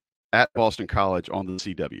at Boston College on the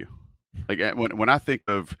CW. Like when I think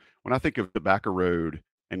of Tobacco Road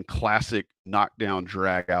and classic knockdown,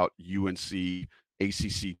 drag out UNC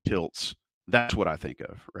ACC tilts, that's what I think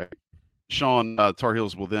of, right? Sean, Tar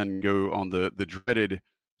Heels will then go on the dreaded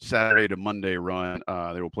Saturday to Monday run.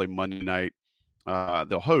 They will play Monday night.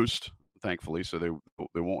 They'll host, thankfully, so they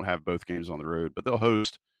won't have both games on the road, but they'll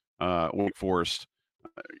host Wake Forest.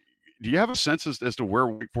 Do you have a sense as to where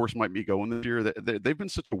Wake Forest might be going this year? They've been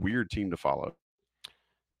such a weird team to follow.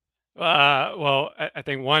 Well, I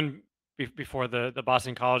think before the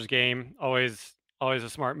Boston College game, always a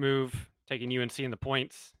smart move, taking UNC in the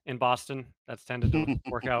points in Boston. That's tended to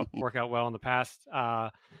work out well in the past.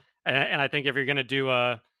 And I think if you're going to do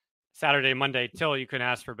a Saturday, Monday till, you couldn't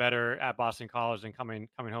ask for better at Boston College than coming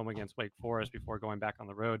home against Wake Forest before going back on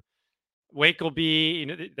the road. Wake will be,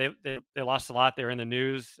 they lost a lot. They're in the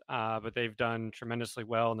news, but they've done tremendously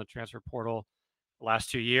well in the transfer portal the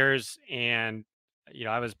last 2 years. And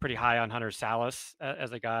I was pretty high on Hunter Salas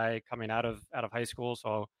as a guy coming out of high school.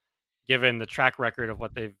 So given the track record of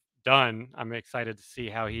what they've done, I'm excited to see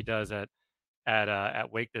how he does at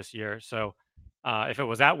Wake this year. So if it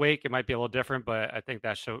was at Wake, it might be a little different, but I think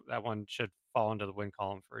that one should fall into the win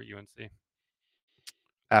column for UNC.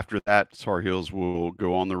 After that, Tar Heels will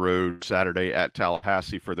go on the road Saturday at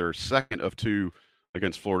Tallahassee for their second of 2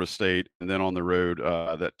 against Florida State, and then on the road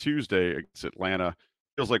that Tuesday against Atlanta.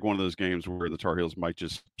 feels like one of those games where the Tar Heels might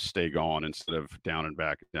just stay gone instead of down and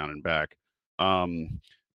back, down and back.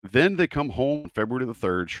 Then they come home February the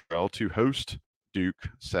 3rd, to host Duke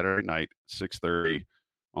Saturday night, 6:30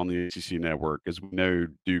 on the ACC network. As we know,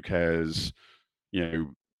 Duke has, you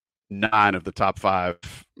know, 9 of the top 5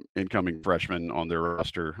 incoming freshmen on their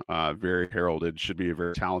roster. Very heralded, should be a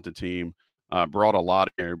very talented team. Brought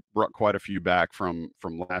quite a few back from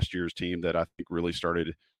last year's team that I think really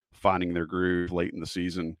started finding their groove late in the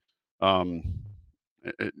season. Um,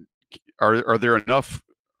 are there enough?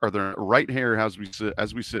 Are there right here as we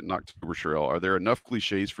sit in October, Sherelle? Are there enough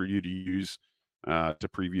cliches for you to use to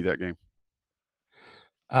preview that game?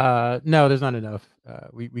 No, there's not enough.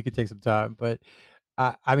 We could take some time, but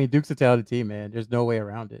I mean, Duke's a talented team, man. There's no way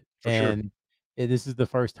around it. For sure. And this is the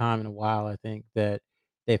first time in a while, I think, that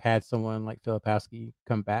they've had someone like Filipowski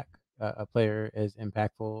come back, a player as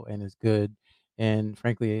impactful and as good, and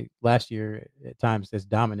frankly, last year at times as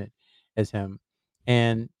dominant as him.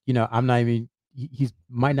 And I'm not even. He's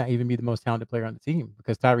might not even be the most talented player on the team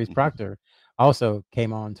because Tyrese Mhm. Proctor also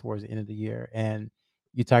came on towards the end of the year, and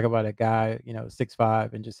you talk about a guy,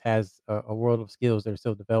 6'5", and just has a world of skills that are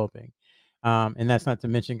still developing. And that's not to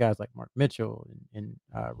mention guys like Mark Mitchell and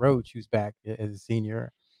Roach, who's back as a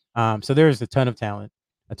senior. So there's a ton of talent,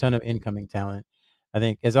 a ton of incoming talent. I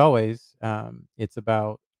think, as always, it's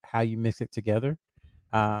about how you mix it together,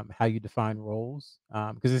 how you define roles,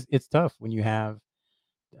 because it's tough when you have.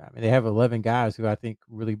 I mean, they have 11 guys who I think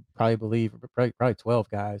really probably believe, probably 12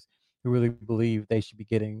 guys who really believe they should be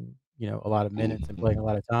getting, a lot of minutes and playing a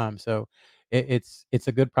lot of time. So it's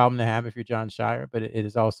a good problem to have if you're John Shire, but it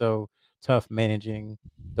is also tough managing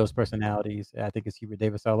those personalities. I think as Hubert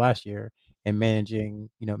Davis saw last year, and managing,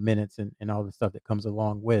 minutes and all the stuff that comes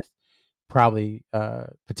along with probably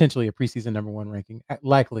potentially a preseason number one ranking,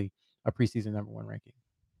 likely a preseason number one ranking.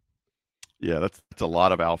 Yeah, that's a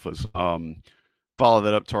lot of alphas. Follow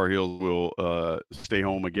that up. Tar Heels will stay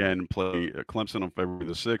home again and play Clemson on February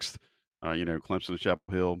the 6th. Clemson and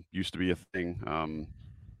Chapel Hill used to be a thing. I'm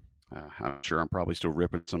sure I'm probably still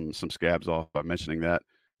ripping some scabs off by mentioning that.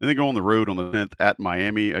 And then go on the road on the 10th at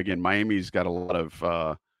Miami. Again, Miami's got a lot of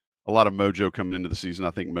mojo coming into the season.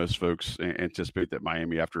 I think most folks anticipate that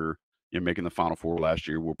Miami, after making the Final Four last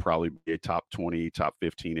year, will probably be a top 20, top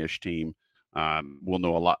 15-ish team. We'll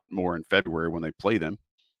know a lot more in February when they play them.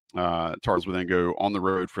 Tars will then go on the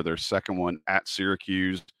road for their second one at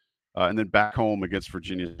Syracuse, and then back home against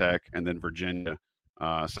Virginia Tech, and then Virginia.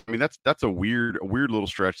 So I mean, that's a weird little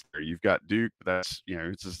stretch there. You've got Duke. That's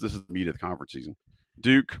this is the meat of the conference season.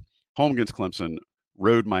 Duke home against Clemson,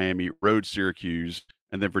 road Miami, road Syracuse,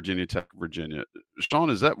 and then Virginia Tech, Virginia. Sean,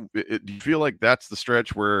 do you feel like that's the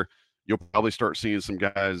stretch where you'll probably start seeing some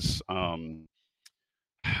guys?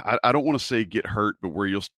 I don't want to say get hurt, but where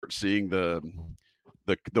you'll start seeing the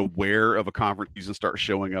wear of a conference season start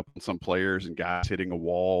showing up on some players and guys hitting a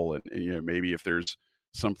wall, and maybe if there's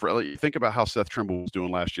think about how Seth Trimble was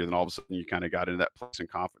doing last year, then all of a sudden you kind of got into that place in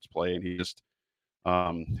conference play, and he just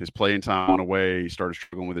his playing time went away. He started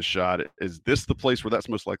struggling with his shot. Is this the place where that's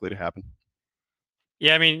most likely to happen?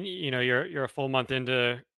 Yeah, I mean, you're a full month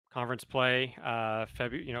into conference play.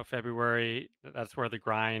 February, that's where the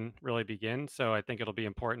grind really begins. So I think it'll be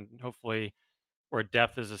important, hopefully, where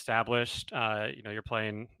depth is established. You're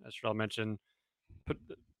playing, as Sherelle mentioned,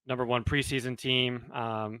 number one preseason team,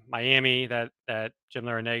 Miami, that Jim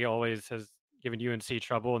Larrañaga always has given UNC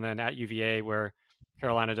trouble, and then at UVA where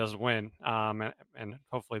Carolina doesn't win. And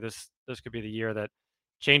hopefully this could be the year that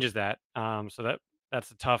changes that. So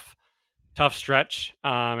that's a tough stretch.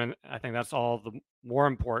 And I think that's all the more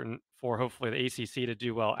important for hopefully the ACC to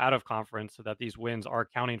do well out of conference, so that these wins are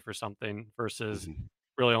counting for something versus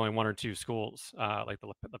really only one or two schools like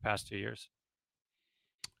the past 2 years.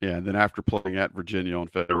 Yeah, and then after playing at Virginia on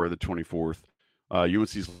February the 24th,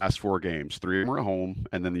 UNC's last 4 games, 3 of them are at home,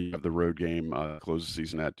 and then you have the road game close the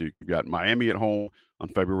season at Duke. You've got Miami at home on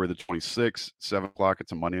February the 26th, 7 o'clock.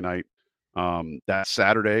 It's a Monday night. That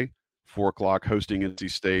Saturday, 4 o'clock, hosting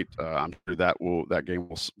NC State. I'm sure that game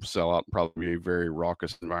will sell out and probably be a very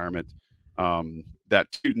raucous environment.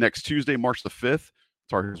 Next Tuesday, March the 5th,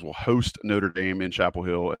 Tar Heels will host Notre Dame in Chapel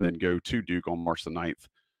Hill and then go to Duke on March the 9th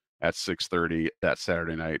at 6:30 that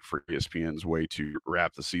Saturday night for ESPN's way to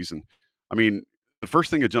wrap the season. I mean, the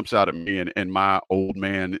first thing that jumps out at me, and my old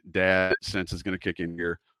man dad sense is going to kick in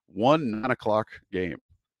here, 9 o'clock game.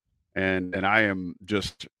 And I am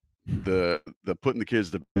just the putting the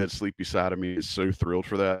kids to bed, sleep beside of me is so thrilled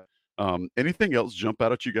for that. Anything else jump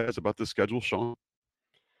out at you guys about this schedule, Sean?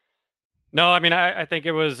 No, I mean, I think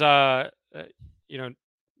it was,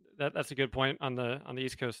 that's a good point on the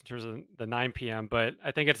East Coast in terms of the 9 p.m. But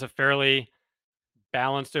I think it's a fairly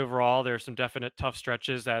balanced overall. There's some definite tough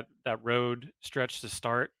stretches, that road stretch to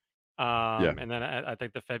start. Yeah. And then I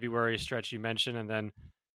think the February stretch you mentioned, and then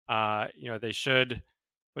they should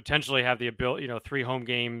potentially have the ability, 3 home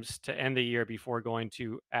games to end the year before going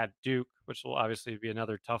to at Duke, which will obviously be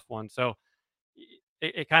another tough one. So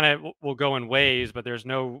it kind of will go in waves, but there's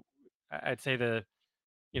no, I'd say the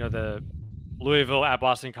Louisville at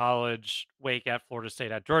Boston College, Wake at Florida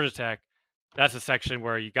State, at Georgia Tech. That's a section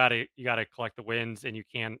where you gotta collect the wins, and you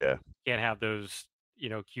Yeah. can't have those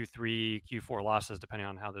Q3, Q4 losses depending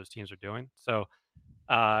on how those teams are doing. So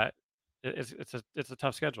uh, it's a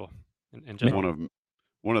tough schedule in One general. of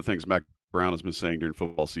one of the things Mac Brown has been saying during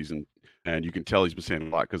football season, and you can tell he's been saying it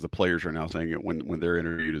a lot because the players are now saying it when they're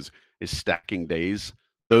interviewed, is stacking days.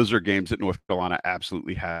 Those are games that North Carolina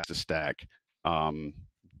absolutely has to stack, um,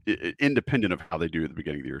 independent of how they do at the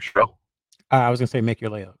beginning of the year. Sure. I was gonna say make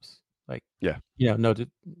your layups. Like, Yeah. no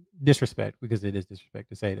disrespect, because it is disrespect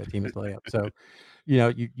to say that team is the layup. So,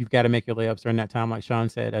 you've got to make your layups during that time, like Sean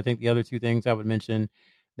said. I think the other two things I would mention,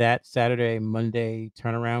 that Saturday, Monday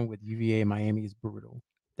turnaround with UVA and Miami is brutal.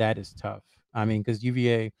 That is tough. I mean, because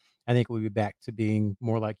UVA, I think will be back to being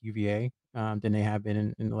more like UVA than they have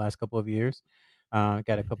been in the last couple of years.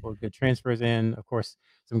 Got a couple of good transfers in. Of course,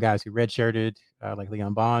 some guys who redshirted, like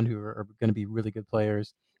Leon Bond, who are going to be really good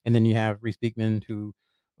players. And then you have Reese Beekman, who,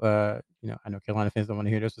 I know Carolina fans don't want to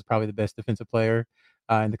hear this, was probably the best defensive player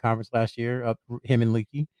in the conference last year, up him and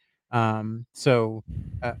Leaky. So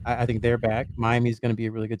I think they're back. Miami is going to be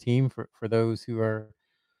a really good team for those who are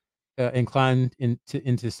inclined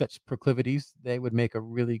into such proclivities. They would make a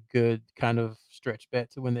really good kind of stretch bet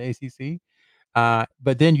to win the ACC.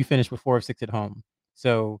 But then you finish with 4 of 6 at home.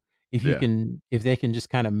 So Yeah. if they can just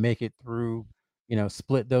kind of make it through,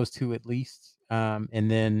 split those two at least, and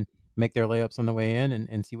then make their layups on the way in,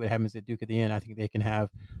 and see what happens at Duke at the end, I think they can have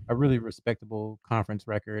a really respectable conference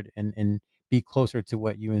record, and be closer to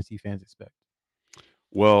what UNC fans expect.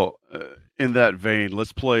 Well, in that vein,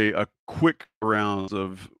 let's play a quick round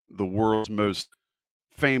of the world's most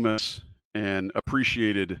famous and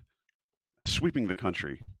appreciated sweeping the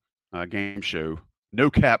country game show, No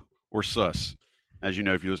Cap or Sus. As you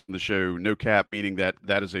know, if you listen to the show, No Cap meaning that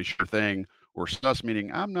is a sure thing, or Sus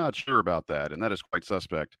meaning I'm not sure about that, and that is quite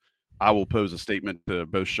suspect. I will pose a statement to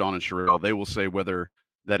both Sean and Sherelle. They will say whether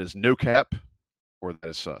that is No Cap or that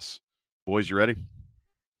is Sus. Boys, you ready?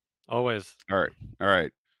 Always. All right. All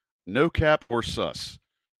right. No Cap or Sus.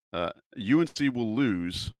 UNC will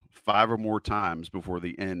lose 5 or more times before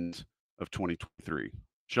the end of 2023.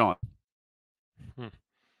 Sean, Hmm.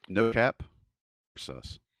 No Cap or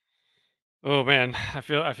Sus? Oh man, I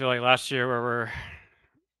feel like last year, where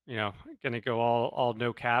we're gonna go all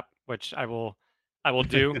no cap, which I will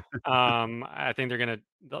do. I think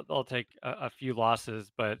they'll take a few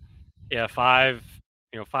losses, but yeah, 5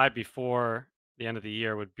 before the end of the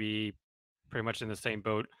year would be pretty much in the same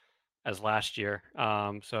boat as last year.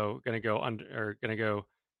 So gonna go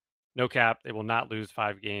no cap. They will not lose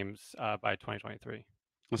 5 games by 2023.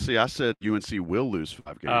 Let's see. I said UNC will lose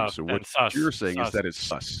 5 games. So what Then sus, you're saying is sus, that it's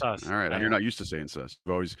Sus. sus. All right. Yeah, You're yeah, not used to saying Sus.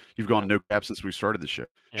 You've yeah, gone No Cap since we started the show.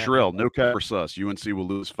 yeah. Sherelle, No Cap or Sus? UNC will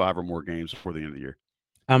lose 5 or more games before the end of the year.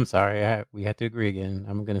 I'm sorry, we have to agree again.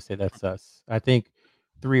 I'm gonna say that's us. I think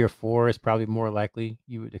 3 or 4 is probably more likely.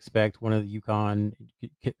 You would expect one of the UConn,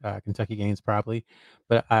 Kentucky games probably,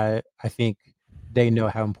 but I think they know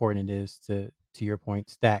how important it is to your point,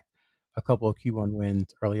 stack a couple of Q1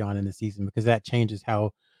 wins early on in the season, because that changes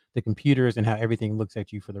how the computers and how everything looks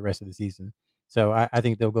at you for the rest of the season. So I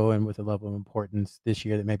think they'll go in with a level of importance this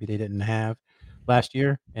year that maybe they didn't have last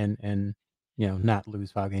year, and not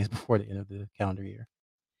lose 5 games before the end of the calendar year.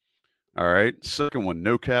 All right. Second one,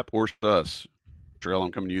 No Cap or Sus? Sherelle,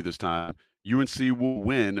 I'm coming to you this time. UNC will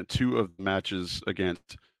win 2 of the matches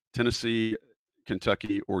against Tennessee,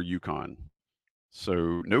 Kentucky, or UConn.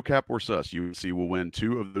 So No Cap or Sus? UNC will win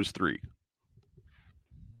 2 of those 3.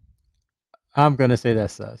 I'm gonna say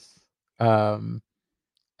that's us. Um,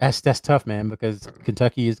 that's tough, man, because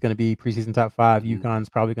Kentucky is gonna be preseason top 5. Mhm. UConn's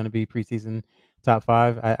probably gonna be preseason top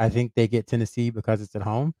 5. I think they get Tennessee because it's at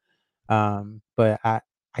home. But I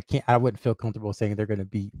wouldn't feel comfortable saying they're gonna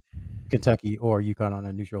beat Kentucky or UConn on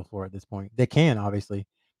a neutral floor at this point. They can, obviously,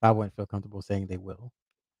 but I wouldn't feel comfortable saying they will.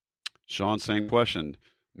 Sean, same question.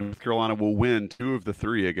 North Carolina will win 2 of the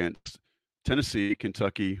 3 against Tennessee,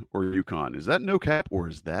 Kentucky, or UConn. Is that No Cap or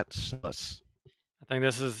is that Sus? I think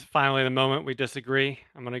this is finally the moment we disagree.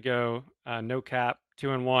 I'm gonna go no cap,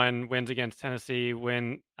 2-1, wins against Tennessee,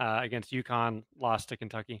 win against UConn, lost to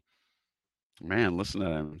Kentucky. Man, listen to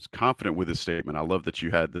him. I was confident with his statement. I love that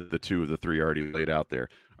you had the 2 of the 3 already laid out there.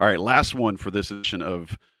 All right, last one for this edition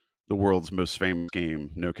of the world's most famous game,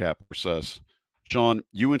 no cap or sus. Sean,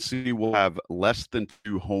 UNC will have less than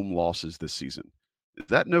 2 home losses this season. Is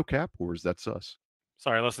that no cap or is that sus?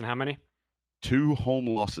 Sorry, listen, how many? 2 home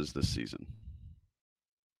losses this season.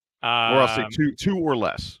 Or I'll say Um, two or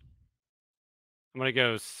less. I'm gonna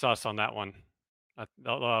go sus on that one. I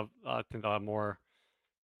think they'll have more.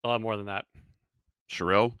 They'll have more than that.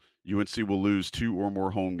 Sherelle, UNC will lose 2 or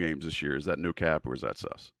more home games this year. Is that no cap or is that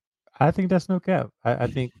sus? I think that's no cap. I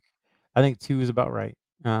think 2 is about right.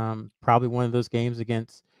 Probably one of those games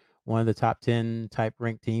against one of the top 10 type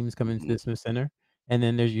ranked teams coming into Mhm. the Smith Center. And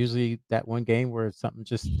then there's usually that one game where something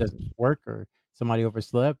just doesn't work or somebody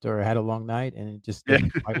overslept or had a long night and it just Yeah.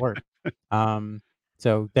 doesn't quite work.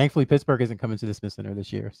 So thankfully Pittsburgh isn't coming to the Smith Center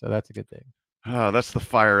this year, so that's a good thing. That's the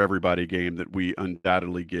fire everybody game that we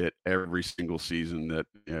undoubtedly get every single season that,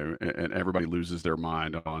 and everybody loses their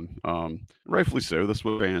mind on. Rightfully so. That's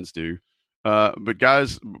what fans do. But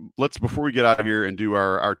guys, let's, before we get out of here and do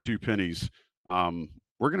our 2 pennies,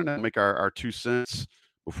 we're going to make our 2 cents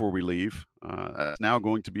before we leave. That's now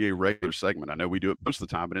going to be a regular segment. I know we do it most of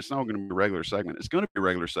the time, but it's now going to be a regular segment. It's going to be a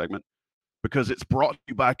regular segment because it's brought to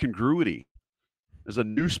you by Congruity. As a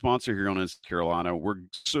new sponsor here on East Carolina, we're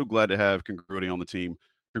so glad to have Congruity on the team.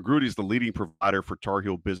 Congruity is the leading provider for Tar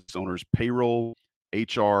Heel business owners' payroll,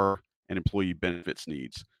 HR, and employee benefits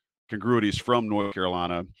needs. Congruity is from North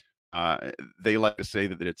Carolina. They like to say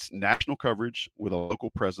that it's national coverage with a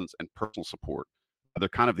local presence and personal support. They're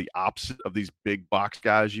kind of the opposite of these big box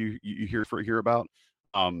guys you hear about.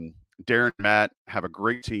 Darren and Matt have a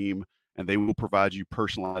great team, and they will provide you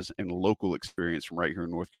personalized and local experience from right here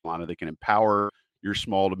in North Carolina. They can empower your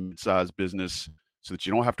small to mid-sized business so that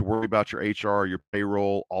you don't have to worry about your HR, your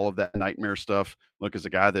payroll, all of that nightmare stuff. Look, as a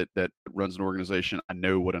guy that runs an organization, I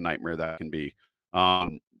know what a nightmare that can be.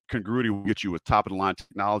 Congruity will get you with top-of-the-line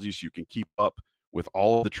technology so you can keep up with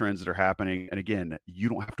all of the trends that are happening. And again, you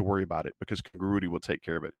don't have to worry about it because Congruity will take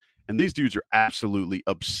care of it. And these dudes are absolutely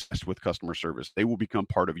obsessed with customer service. They will become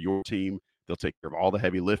part of your team. They'll take care of all the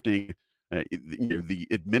heavy lifting, the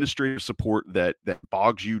administrative support that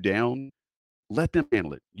bogs you down. Let them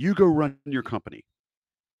handle it. You go run your company.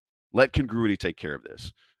 Let Congruity take care of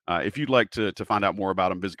this. If you'd like to find out more about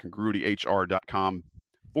them, visit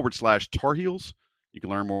congruityhr.com/Tar Heels. You can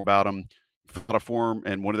learn more about them, fill out a form,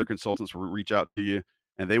 and one of their consultants will reach out to you,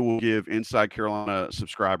 and they will give Inside Carolina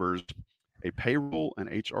subscribers a payroll and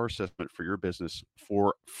HR assessment for your business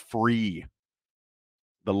for free.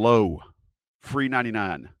 The low, free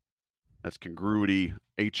 99. That's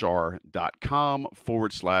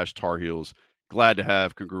congruityhr.com/Tar Heels. Glad to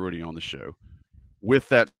have Congruity on the show. With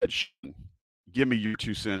that said, give me your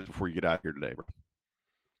 2 cents before you get out here today, bro.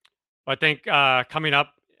 I think coming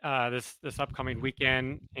up this upcoming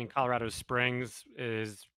weekend in Colorado Springs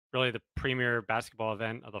is really the premier basketball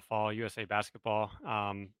event of the fall, USA Basketball.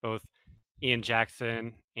 Both Ian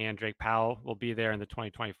Jackson and Drake Powell will be there in the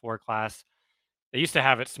 2024 class. They used to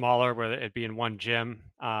have it smaller where it'd be in one gym,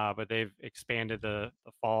 but they've expanded the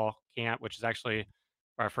fall camp, which is actually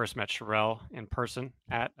where I first met Sherelle in person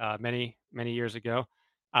at many years ago,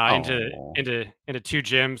 into Oh, 2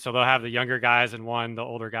 gyms. So they'll have the younger guys in one, the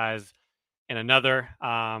older guys in another.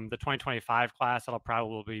 The 2025 class, that'll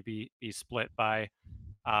probably be split by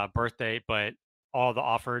birthday, but all the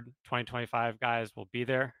offered 2025 guys will be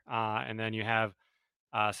there. And then you have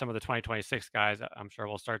some of the 2026 guys I'm sure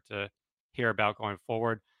we'll start to hear about going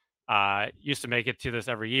forward. Used to make it to this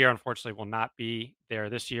every year. Unfortunately, will not be there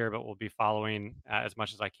this year, but we'll be following as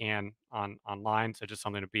much as I can online. So just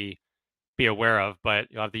something to be aware of.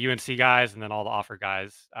 But you'll have the UNC guys and then all the offer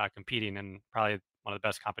guys competing in probably one of the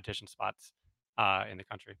best competition spots in the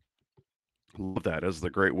country. love that. That's a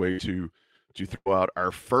great way to throw out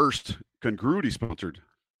our first Congruity sponsored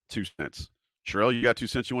 2 cents. Sherelle, you got 2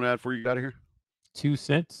 cents you want to add before you get out of here? 2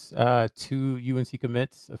 cents, 2 UNC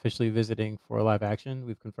commits officially visiting for live action.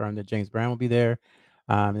 We've confirmed that James Brown will be there,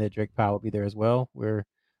 and that Drake Powell will be there as well. We're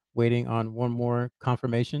waiting on one more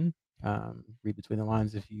confirmation. Read between the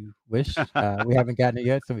lines if you wish. We haven't gotten it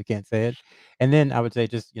yet, so we can't say it. And then I would say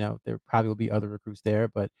just, there probably will be other recruits there,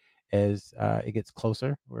 but as it gets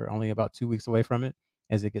closer, we're only about 2 weeks away from it.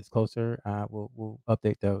 As it gets closer, we'll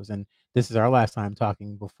update those. And this is our last time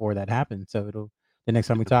talking before that happens, so the next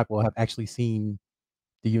time we talk, we'll have actually seen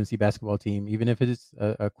the UNC basketball team, even if it is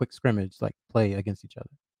a quick scrimmage, like play against each other.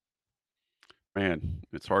 Man,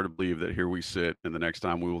 it's hard to believe that here we sit, and the next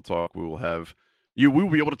time we will talk, we will have we will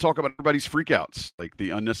be able to talk about everybody's freakouts, like the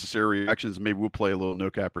unnecessary reactions. Maybe we'll play a little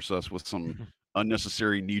no cap or sus with some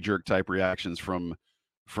unnecessary knee jerk type reactions from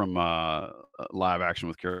live action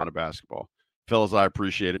with Carolina basketball. Fellas, I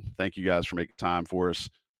appreciate it. Thank you guys for making time for us.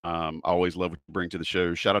 I always love what you bring to the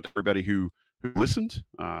show. Shout out to everybody who listened,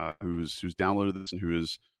 who's downloaded this, and who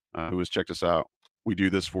has checked us out. We do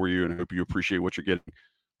this for you, and I hope you appreciate what you're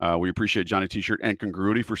getting. We appreciate Johnny T-Shirt and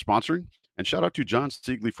Congruity for sponsoring, and shout out to John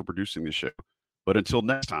Siegley for producing this show. But until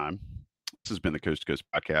next time, this has been the Coast to Coast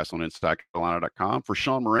Podcast on InsideCarolina.com. For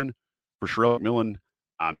Sean Marin, for Sherelle McMillan,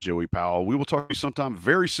 I'm Joey Powell. We will talk to you sometime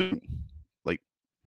very soon